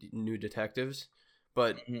the new detectives,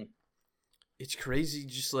 but it's crazy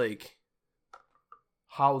just like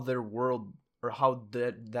how their world or how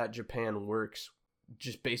that Japan works.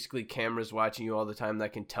 Just basically cameras watching you all the time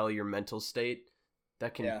that can tell your mental state.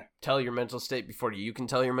 That can tell your mental state before you can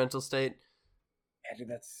tell your mental state. Yeah, dude,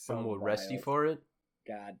 that's so and will arrest you for it.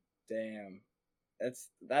 God damn. It's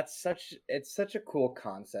such a cool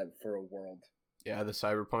concept for a world. Yeah, the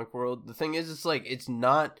cyberpunk world. The thing is, it's like it's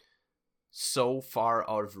not so far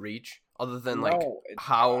out of reach, other than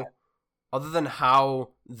how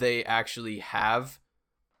they actually have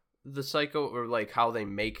the Psycho or like how they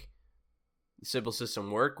make the Sibyl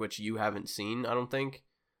system work, which you haven't seen, I don't think.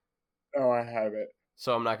 Oh, I have it.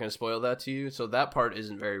 So I'm not going to spoil that to you. So that part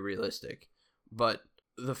isn't very realistic. But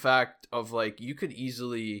the fact of like you could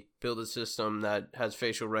easily build a system that has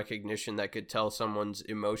facial recognition that could tell someone's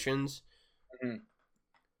emotions. Mm-hmm.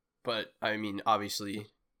 But I mean, obviously,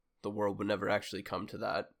 the world would never actually come to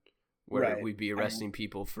that, where we'd be arresting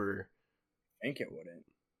people for. I think it wouldn't.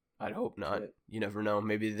 I'd hope not. You never know.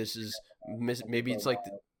 Maybe this is maybe it's like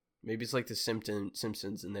the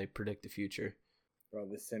Simpsons and they predict the future. Bro,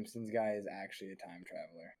 the Simpsons guy is actually a time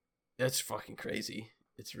traveler. That's fucking crazy.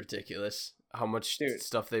 It's ridiculous how much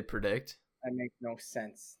stuff they predict. That makes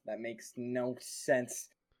no sense.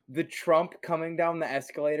 The Trump coming down the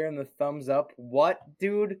escalator and the thumbs up. What,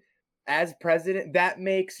 dude? As president, that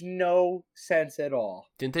makes no sense at all.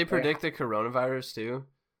 Didn't they predict the coronavirus too?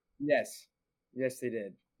 Yes, they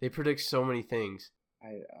did. They predict so many things.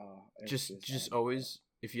 Just always,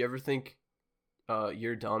 if you ever think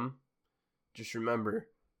you're dumb, just remember,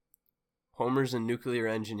 Homer's a nuclear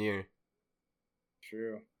engineer.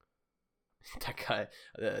 True. That guy,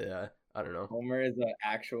 I don't know. Homer is an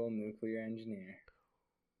actual nuclear engineer.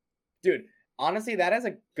 Dude, honestly, that has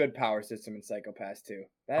a good power system in Psycho-Pass too.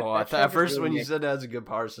 I thought at first when you said it has a good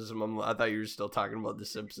power system, I thought you were still talking about The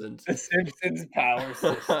Simpsons. The Simpsons power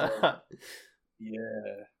system.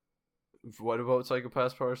 Yeah. What about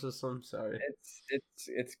Psycho-Pass power system? Sorry.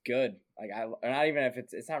 It's good. Like not even if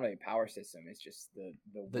it's not really a power system. It's just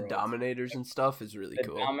the Dominators and stuff is really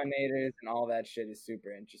cool. The Dominators and all that shit is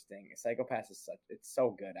super interesting. Psycho-Pass is it's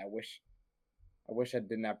so good. I wish I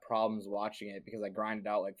didn't have problems watching it because I grinded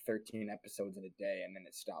out like 13 episodes in a day and then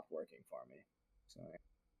it stopped working for me. So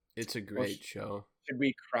it's a great show. Should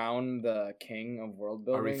we crown the king of world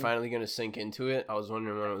building? Are we finally going to sink into it? I was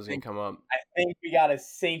wondering when it was going to come up. I think we got to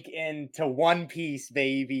sink into One Piece,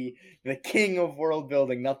 baby. The king of world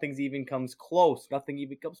building. Nothing's even comes close. Nothing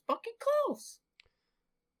even comes fucking close.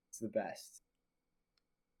 It's the best.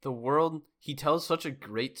 The world, he tells such a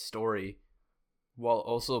great story while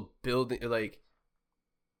also building, like,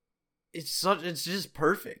 it's just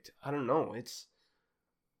perfect. I don't know.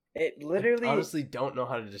 It literally. I honestly don't know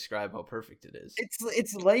how to describe how perfect it is.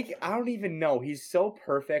 It's like, I don't even know. He's so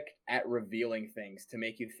perfect at revealing things to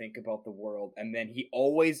make you think about the world, and then he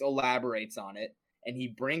always elaborates on it, and he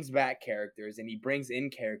brings back characters, and he brings in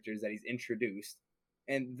characters that he's introduced,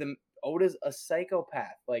 and Oda's a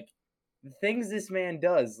psychopath. Like, the things this man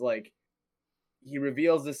does, like, he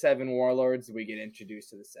reveals the 7 warlords. We get introduced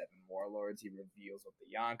to the 7 warlords. He reveals what the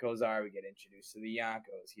Yonkos are. We get introduced to the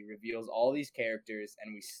Yonkos. He reveals all these characters,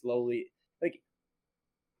 and we slowly, like,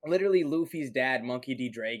 literally Luffy's dad, Monkey D.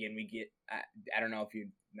 Dragon. We get, I don't know if you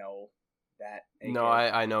know that. No,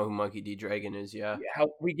 I know who Monkey D. Dragon is. Yeah. How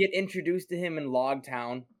we get introduced to him in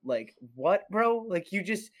Logtown. Like, what, bro? Like,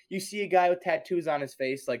 you see a guy with tattoos on his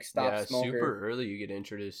face, like, stop smoker. Super early you get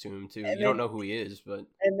introduced to him too. You don't know who he is, but.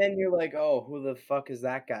 And then you're like, oh, who the fuck is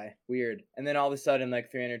that guy? Weird. And then all of a sudden, like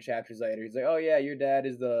 300 chapters later, he's like, oh yeah, your dad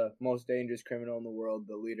is the most dangerous criminal in the world,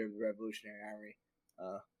 the leader of the Revolutionary Army.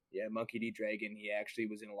 Yeah, Monkey D. Dragon. He actually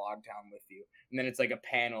was in Logtown with you. And then it's like a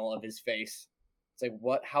panel of his face. It's like,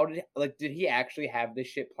 what? How did he actually have this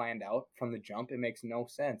shit planned out from the jump? It makes no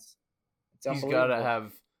sense. It's unbelievable. He's gotta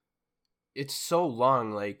have. It's so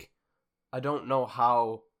long. Like, I don't know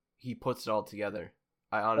how he puts it all together.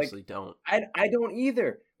 I honestly don't. I don't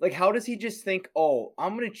either. Like, how does he just think, oh,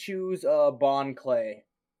 I'm gonna choose Bon Clay,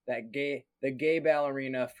 the gay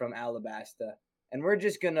ballerina from Alabasta, and we're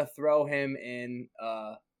just gonna throw him in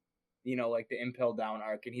like the Impel Down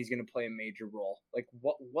arc, and he's gonna play a major role. Like,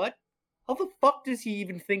 what? How the fuck does he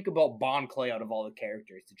even think about Bon Clay out of all the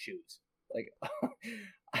characters to choose? Like,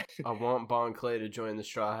 I want Bon Clay to join the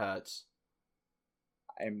Straw Hats.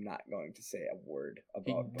 I'm not going to say a word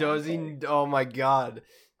about. Does he? Oh my god!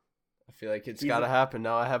 I feel like it's gotta happen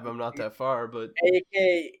now. I'm not that far, but.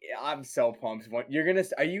 AK, I'm so pumped.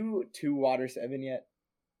 Are you 2 Water 7 yet?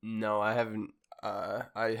 No, I haven't.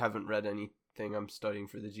 I haven't read anything. I'm studying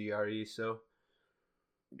for the GRE, so.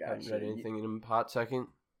 Gotcha. I haven't read anything in a hot second.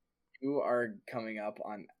 You are coming up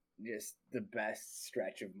on just the best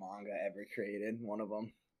stretch of manga ever created. One of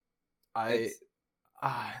them. I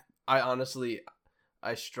honestly,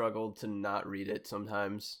 I struggle to not read it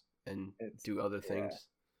sometimes and do other things.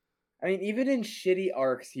 I mean, even in shitty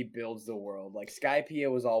arcs, he builds the world. Like,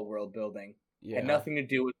 Skypiea was all world building. Yeah. Had nothing to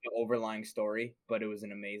do with the overlying story, but it was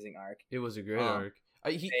an amazing arc. It was a great arc.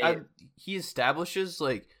 He establishes,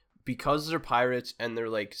 like, because they're pirates and they're,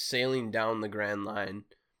 like, sailing down the Grand Line,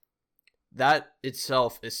 that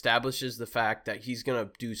itself establishes the fact that he's gonna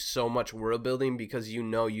do so much world building because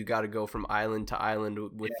you got to go from island to island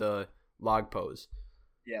with the log pose.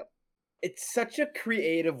 Yep. It's such a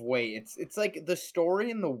creative way. It's like the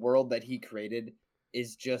story in the world that he created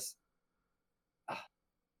is just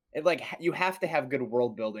you have to have good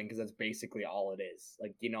world building because that's basically all it is.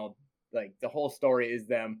 Like, like the whole story is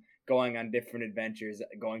them going on different adventures,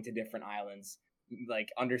 going to different islands, like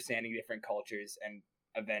understanding different cultures, and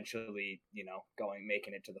eventually,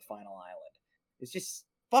 making it to the final island. It's just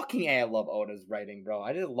fucking I love Oda's writing, bro.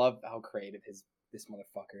 I just love how creative this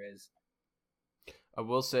motherfucker is. I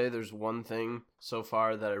will say there's one thing so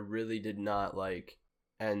far that I really did not like,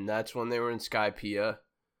 and that's when they were in Skypiea,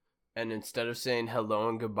 and instead of saying hello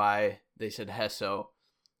and goodbye, they said Hesso,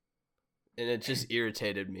 and it just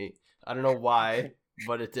irritated me. I don't know why,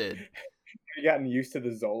 but it did. Have you gotten used to the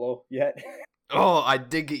Zolo yet? Oh, I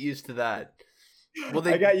did get used to that. Well,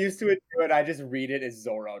 I got used to it too, and I just read it as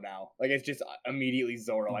Zoro now. Like, it's just immediately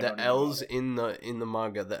Zoro. The L's in the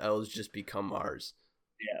manga, the L's just become R's.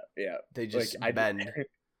 Yeah. They just bend.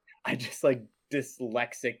 I just like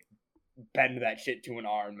dyslexic bend that shit to an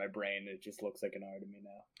R in my brain. It just looks like an R to me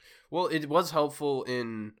now. Well, it was helpful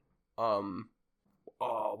in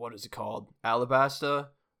what is it called? Alabasta,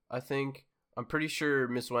 I think. I'm pretty sure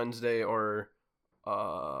Miss Wednesday or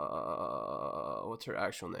what's her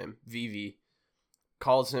actual name? Vivi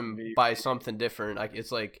calls him by something different. Like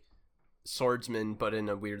it's like swordsman but in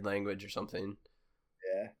a weird language or something.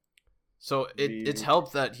 Yeah. So it's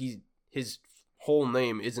helped that his whole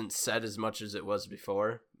name isn't said as much as it was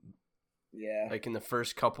before. Yeah. Like in the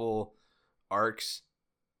first couple arcs,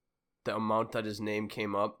 the amount that his name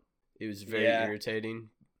came up, it was very irritating.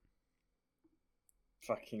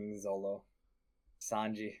 Fucking Zolo.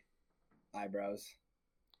 Sanji. Eyebrows.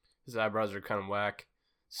 His eyebrows are kind of whack.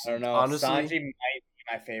 I don't know. Honestly, Sanji might be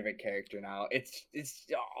my favorite character now. It's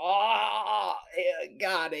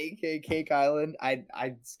God, AK Cake Island.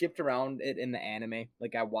 I skipped around it in the anime.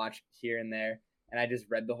 Like I watched here and there, and I just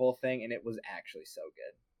read the whole thing, and it was actually so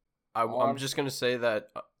good. I'm just gonna say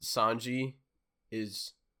that Sanji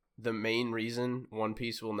is the main reason One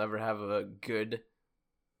Piece will never have a good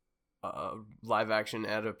live action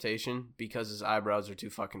adaptation because his eyebrows are too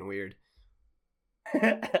fucking weird.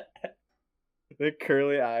 The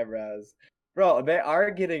curly eyebrows. Bro, they are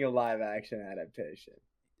getting a live action adaptation.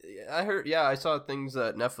 I saw things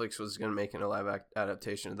that Netflix was going to make in a live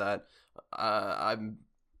adaptation of that. I'm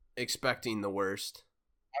expecting the worst.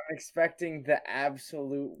 I'm expecting the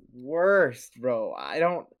absolute worst, bro.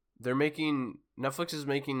 Netflix is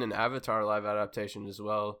making an Avatar live adaptation as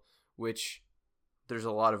well, which there's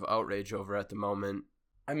a lot of outrage over at the moment.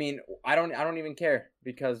 I mean, I don't even care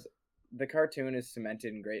because the cartoon is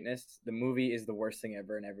cemented in greatness. The movie is the worst thing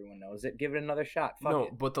ever, and everyone knows it. Give it another shot. Fuck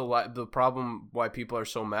it. But the problem why people are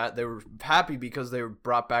so mad, they were happy because they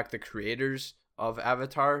brought back the creators of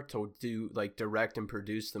Avatar to do like direct and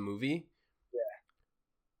produce the movie. Yeah.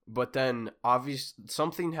 But then obviously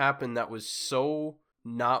something happened that was so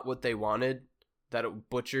not what they wanted that it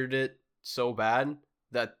butchered it so bad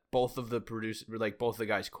that both of the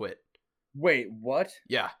guys quit. Wait, what?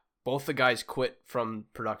 Yeah, both the guys quit from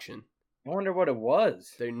production. I wonder what it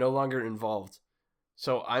was. They're no longer involved.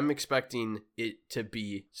 So I'm expecting it to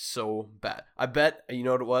be so bad. I bet, you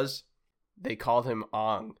know what it was? They called him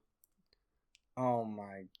Aang. Oh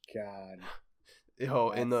my god.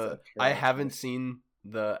 I haven't seen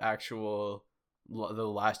the actual the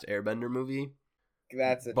last Airbender movie.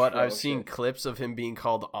 But I've seen clips of him being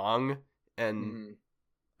called Aang, and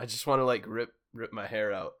I just want to like rip my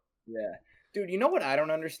hair out. Yeah. Dude, you know what I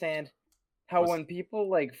don't understand? How when people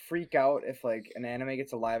like freak out if like an anime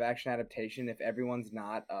gets a live action adaptation, if everyone's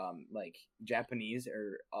not like Japanese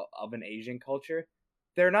or of an Asian culture,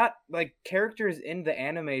 they're not like characters in the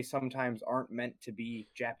anime sometimes aren't meant to be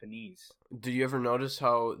Japanese. Do you ever notice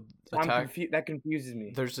how that confuses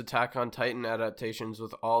me? There's Attack on Titan adaptations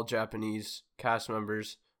with all Japanese cast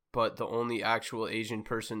members, but the only actual Asian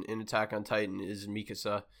person in Attack on Titan is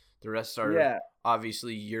Mikasa. The rest are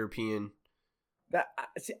obviously European.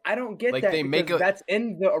 I don't get like that that's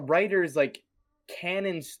in the writer's like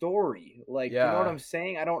canon story. Like, you know what I'm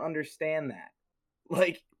saying? I don't understand that.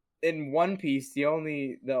 Like in One Piece, the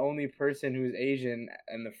only person who's Asian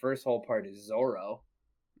in the first whole part is Zoro.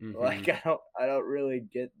 Mm-hmm. Like I don't really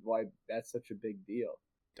get why that's such a big deal.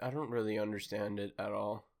 I don't really understand it at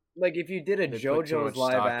all. Like if you did a JoJo's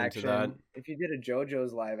live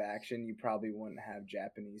action, you probably wouldn't have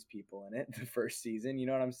Japanese people in it the first season. You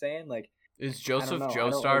know what I'm saying? Like, is Joseph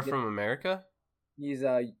Joestar from America? He's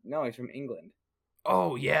he's from England.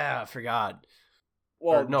 Oh yeah, I forgot.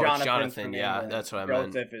 Well, no, it's Jonathan's Jonathan. from Yeah, England. that's what I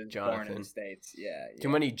meant. Joseph is born in Jonathan. the States. Yeah. Too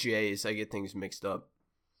many J's. I get things mixed up.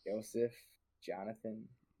 Joseph, Jonathan.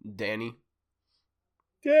 Danny.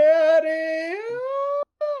 Daddy!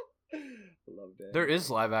 Love Daddy. There is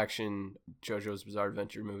live action JoJo's Bizarre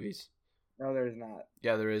Adventure movies. No, there's not.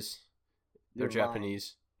 Yeah, there is. They're You're lying.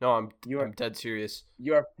 Japanese. No, I'm dead serious.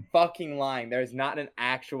 You are fucking lying. There's not an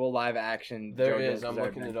actual live action. There JoJo's is. I'm Bizarre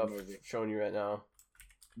looking it Adventure up, movie. showing you right now.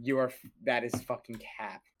 That is fucking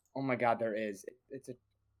cap. Oh my god, there is. It's a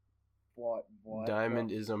what?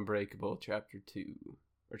 Diamond is Unbreakable, Chapter 2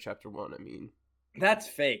 or Chapter 1. I mean, that's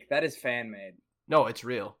fake. That is fan made. No, it's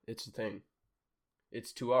real. It's a thing.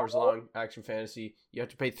 It's 2 hours long. Action fantasy. You have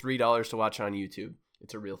to pay $3 to watch it on YouTube.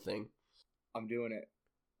 It's a real thing. I'm doing it.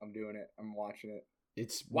 I'm watching it.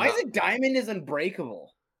 Why is it Diamond is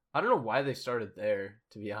Unbreakable? I don't know why they started there,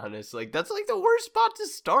 to be honest. Like, that's like the worst spot to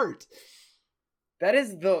start. That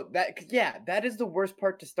is the worst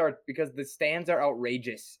part to start because the stands are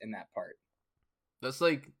outrageous in that part. That's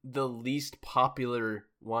like the least popular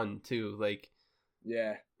one too. Like,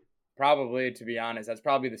 yeah, probably, to be honest, that's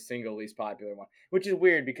probably the single least popular one, which is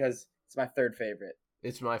weird because it's my third favorite.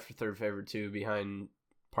 It's my third favorite too, behind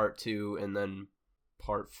part 2 and then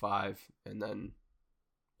part 5 and then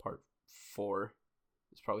part 4.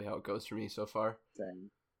 It's probably how it goes for me so far.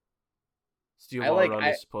 Same. Steel Ball Run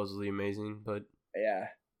is supposedly amazing, but yeah,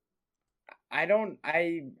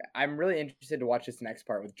 I'm really interested to watch this next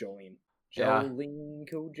part with Jolene. Jolene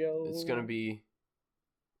Cujo. It's gonna be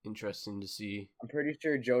interesting to see. I'm pretty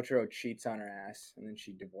sure Jotaro cheats on her ass and then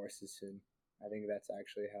she divorces him. I think that's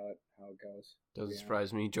actually how it goes. Doesn't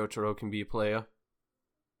surprise me. Jotaro can be a player.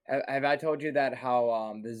 Have I told you that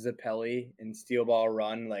how the Zeppeli in Steel Ball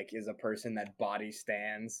Run like is a person that body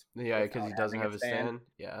stands? Yeah, because he doesn't have a stand.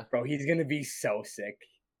 Yeah, bro, he's gonna be so sick.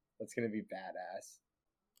 That's gonna be badass.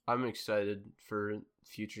 I'm excited for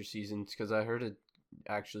future seasons because I heard it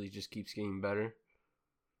actually just keeps getting better.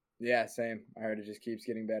 Yeah, same. I heard it just keeps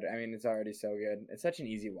getting better. I mean, it's already so good. It's such an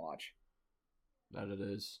easy watch. That it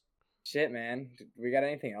is. Shit, man. We got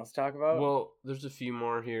anything else to talk about? Well, there's a few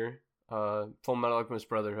more here. Full Metal Alchemist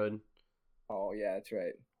Brotherhood. Oh yeah, that's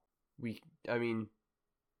right. I mean,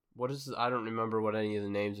 I don't remember what any of the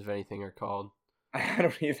names of anything are called. I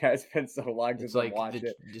don't either. It's been so long since I watched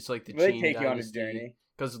it. It's like the Really Qin take Dynasty. you on a journey.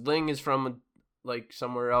 Because Ling is from like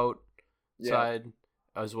somewhere outside,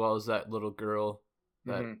 as well as that little girl.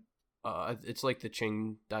 That it's like the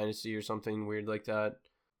Qing Dynasty or something weird like that.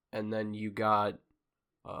 And then you got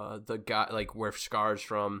the guy like where Scar's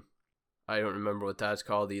from. I don't remember what that's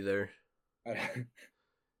called either.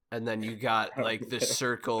 And then you got like the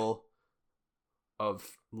circle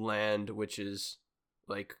of land, which is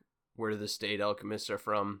like where the state alchemists are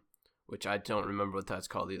from, which I don't remember what that's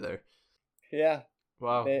called either. Yeah.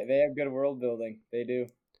 Wow. They have good world building. They do.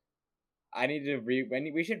 I need to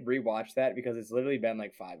we should rewatch that because it's literally been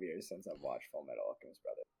like 5 years since I've watched Full Metal Alchemist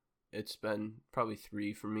Brotherhood. It's been probably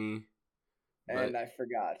 3 for me. And I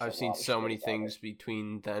forgot. I've seen so many things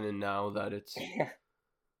between then and now that it's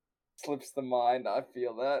slips the mind. I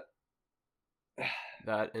feel that.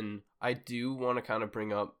 That, and I do want to kind of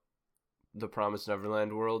bring up the Promised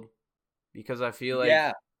Neverland world because I feel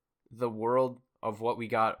like the world of what we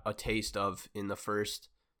got a taste of in the first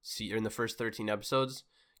 13 episodes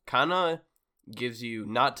kind of gives you,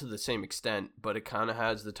 not to the same extent, but it kind of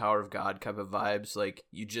has the Tower of God type of vibes. Like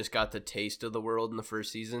you just got the taste of the world in the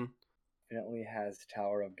first season. Definitely has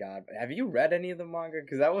Tower of God. Have you read any of the manga?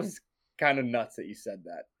 Because that was kind of nuts that you said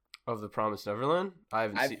that. Of the Promised Neverland? I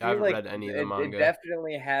haven't read any of the manga. It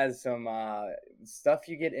definitely has some stuff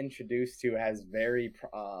you get introduced to has very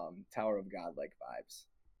Tower of God like vibes.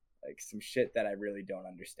 Like some shit that I really don't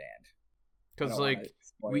understand. Because like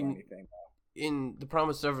in the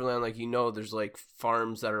Promised Neverland, like there's like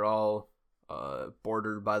farms that are all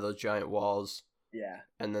bordered by those giant walls. Yeah.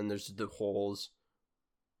 And then there's the holes.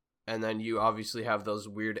 And then you obviously have those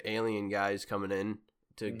weird alien guys coming in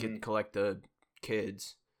to collect the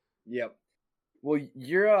kids. Yep. Well,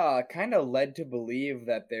 you're kind of led to believe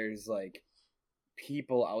that there's like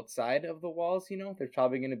people outside of the walls. There's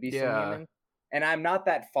probably going to be some humans. And I'm not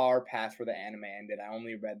that far past where the anime ended. I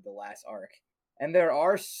only read the last arc. And there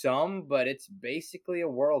are some, but it's basically a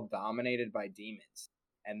world dominated by demons.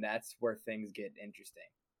 And that's where things get interesting.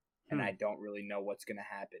 And I don't really know what's going to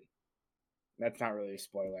happen. That's not really a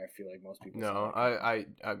spoiler. I feel like most people. No,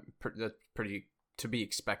 that's pretty to be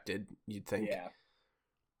expected. You'd think. Yeah.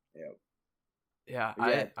 Yep.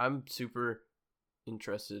 Yeah. I'm super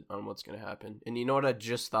interested on what's gonna happen. And you know what I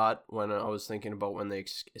just thought when I was thinking about when they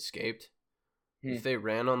escaped? If they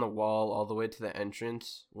ran on the wall all the way to the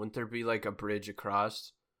entrance, wouldn't there be like a bridge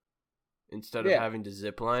across? instead of having to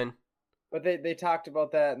zip line. But they talked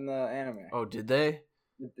about that in the anime. Oh, did they?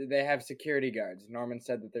 They have security guards. Norman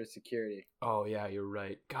said that there's security. Oh, yeah, you're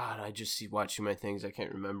right. God, I just see watching my things. I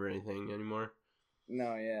can't remember anything anymore.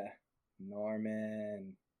 No, yeah.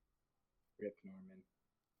 Norman. Rip Norman.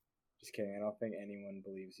 Just kidding. I don't think anyone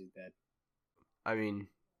believes he's dead. I mean,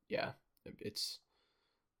 yeah.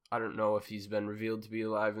 I don't know if he's been revealed to be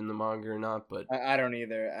alive in the manga or not, but... I don't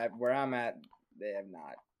either. Where I'm at, they have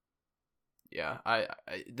not. Yeah,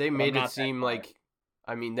 they made it seem like...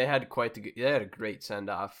 I mean, they had a great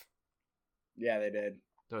send-off. Yeah, they did.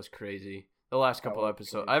 That was crazy. The last couple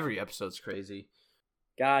episodes, every episode's crazy.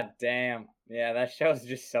 God damn. Yeah, that show's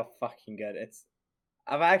just so fucking good.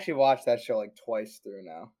 I've actually watched that show like twice through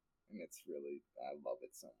now, and I love it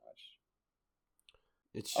so much.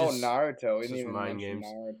 It's just Naruto. We it's didn't just even mind mention games.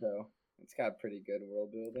 Naruto. It's got pretty good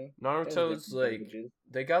world building. Naruto's like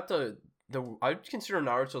they got the I would consider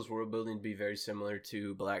Naruto's world building to be very similar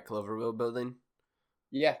to Black Clover world building.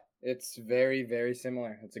 Yeah, it's very, very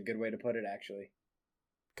similar. It's a good way to put it, actually.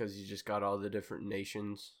 Because you just got all the different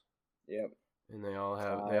nations. Yep. And they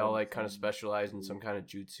all like kind of specialize in some kind of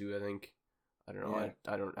jutsu. I think. I don't know. Yeah.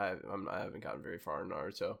 I haven't gotten very far in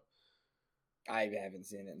Naruto. I haven't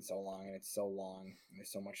seen it in so long, and it's so long.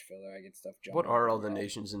 There's so much filler. I get stuff jumping. What are all the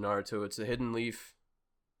nations in Naruto? It's the Hidden Leaf.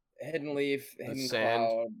 Hidden Leaf, the Hidden Sand.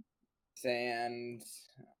 Cloud, Sand.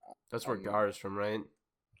 That's where Gaara's from, right?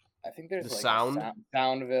 I think there's the like Sound.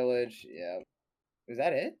 Sound Village. Yeah. Is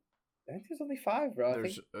that it? I think there's only 5, bro.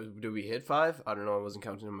 Do we hit 5? I don't know. I wasn't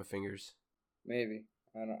counting on my fingers. Maybe.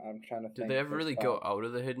 I'm trying to think. Did they ever really go out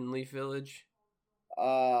of the Hidden Leaf Village?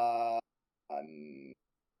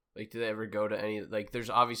 Like, do they ever go to any, like, there's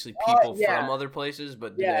obviously people from other places,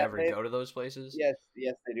 but do they ever go to those places? Yes,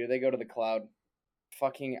 they do. They go to the Cloud.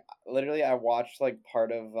 Fucking, literally, I watched, like,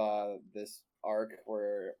 part of this arc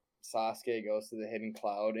where Sasuke goes to the Hidden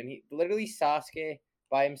Cloud, and Sasuke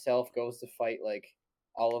by himself goes to fight, like,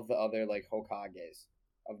 all of the other, like, Hokages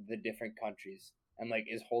of the different countries, and, like,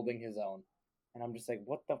 is holding his own. And I'm just like,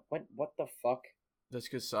 what the fuck? That's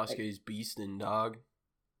because Sasuke's beastin', dog.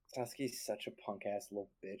 Sasuke's such a punk-ass little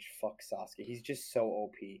bitch. Fuck Sasuke. He's just so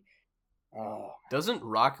OP. Oh. Doesn't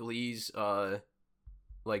Rock Lee's,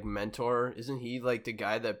 like, mentor, isn't he, like, the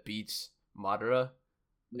guy that beats Madara?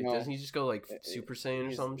 Like, no. Doesn't he just go, like, Super Saiyan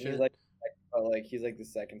or some shit? He's, like, the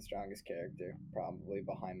second strongest character, probably,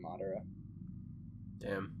 behind Madara.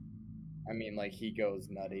 Damn. I mean, like, he goes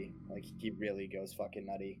nutty. Like, he really goes fucking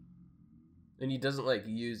nutty. And he doesn't, like,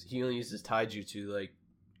 he only uses taijutsu, like...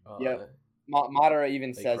 Yep. Madara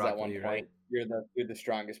even says Rock at one Lee, point, right? you're the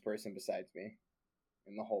strongest person besides me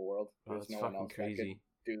in the whole world. There's no one else crazy. that could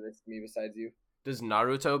do this to me besides you. Does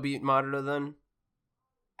Naruto beat Madara then?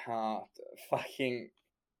 Fucking...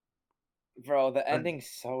 Bro, the ending's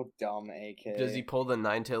so dumb, AK. Does he pull the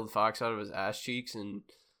 9-tailed fox out of his ass cheeks and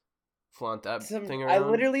flaunt that thing around? I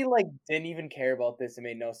literally, like, didn't even care about this. It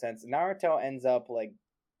made no sense. Naruto ends up, like,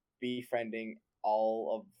 befriending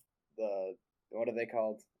all of the... What are they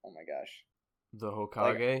called? Oh my gosh. The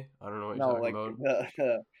Hokage? Like, I don't know what you're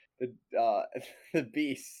talking about. The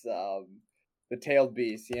beasts, the tailed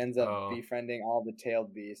beasts. He ends up befriending all the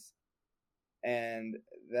tailed beasts. And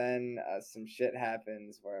then some shit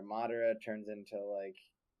happens where Madara turns into, like,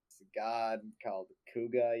 this god called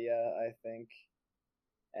Kugaya, I think.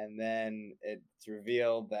 And then it's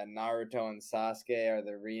revealed that Naruto and Sasuke are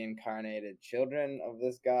the reincarnated children of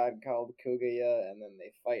this god called Kugaya, and then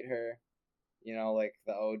they fight her. You know, like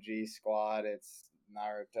the OG squad, it's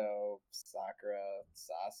Naruto, Sakura,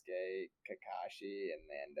 Sasuke, Kakashi, and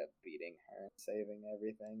they end up beating her and saving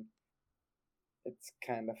everything. It's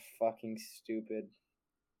kind of fucking stupid.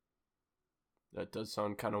 That does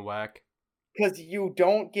sound kind of whack. Because you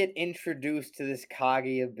don't get introduced to this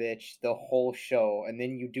Kaguya bitch the whole show, and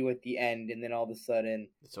then you do at the end, and then all of a sudden...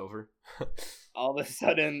 It's over. all of a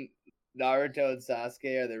sudden... Naruto and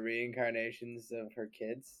Sasuke are the reincarnations of her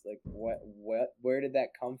kids. Like, where did that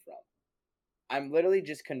come from? I'm literally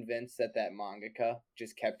just convinced that mangaka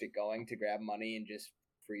just kept it going to grab money and just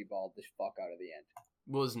freeballed the fuck out of the end.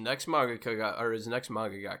 Well, his next manga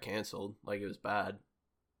got canceled. Like, it was bad.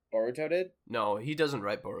 Boruto did? No, he doesn't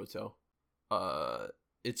write Boruto.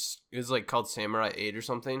 It's like called Samurai 8 or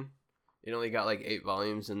something. It only got like 8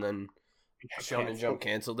 volumes, and then Shonen Jump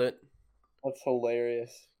canceled it. That's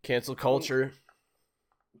hilarious. Cancel culture.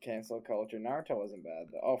 Cancel culture. Naruto wasn't bad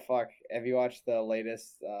though. Oh fuck! Have you watched the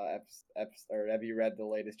latest or have you read the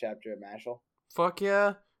latest chapter of Mashle? Fuck yeah!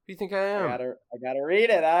 Who do you think I am? I gotta read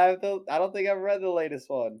it. I don't think I've read the latest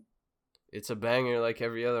one. It's a banger like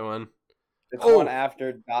every other one. It's one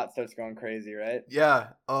after Dot starts going crazy, right? Yeah.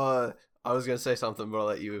 I was gonna say something, but I'll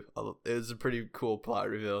let you. It was a pretty cool plot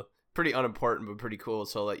reveal. Pretty unimportant, but pretty cool.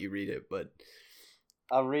 So I'll let you read it. But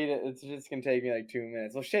I'll read it. It's just gonna take me like 2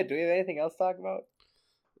 minutes. Well, shit. Do we have anything else to talk about?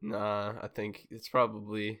 nah, I think it's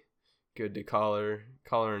probably good to call her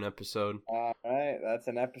an episode. All right, that's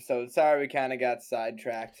an episode. Sorry, we kind of got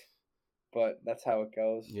sidetracked, but that's how it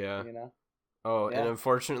goes. Yeah. You know. Oh, Yeah. and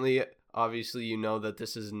unfortunately, obviously, you know that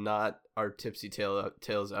this is not our Tipsy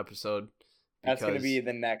Tales episode. That's gonna be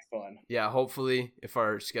the next one. Yeah, hopefully, if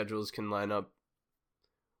our schedules can line up.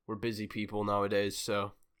 We're busy people nowadays,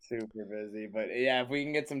 so. Super busy, but yeah, if we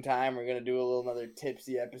can get some time, we're gonna do another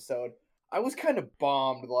tipsy episode. I was kind of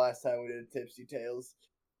bombed the last time we did Tipsy Tales.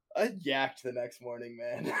 I yacked the next morning,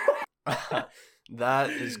 man. That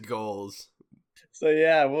is goals. So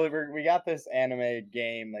yeah, we got this anime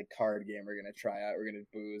game, like card game. We're gonna try out. We're gonna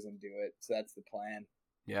booze and do it. So that's the plan.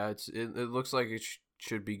 Yeah, it looks like it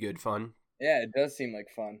should be good fun. Yeah, it does seem like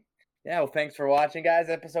fun. Yeah, well, thanks for watching, guys.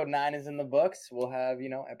 Episode 9 is in the books. We'll have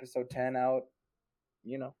episode 10 out,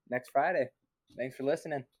 next Friday. Thanks for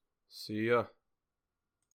listening. See ya.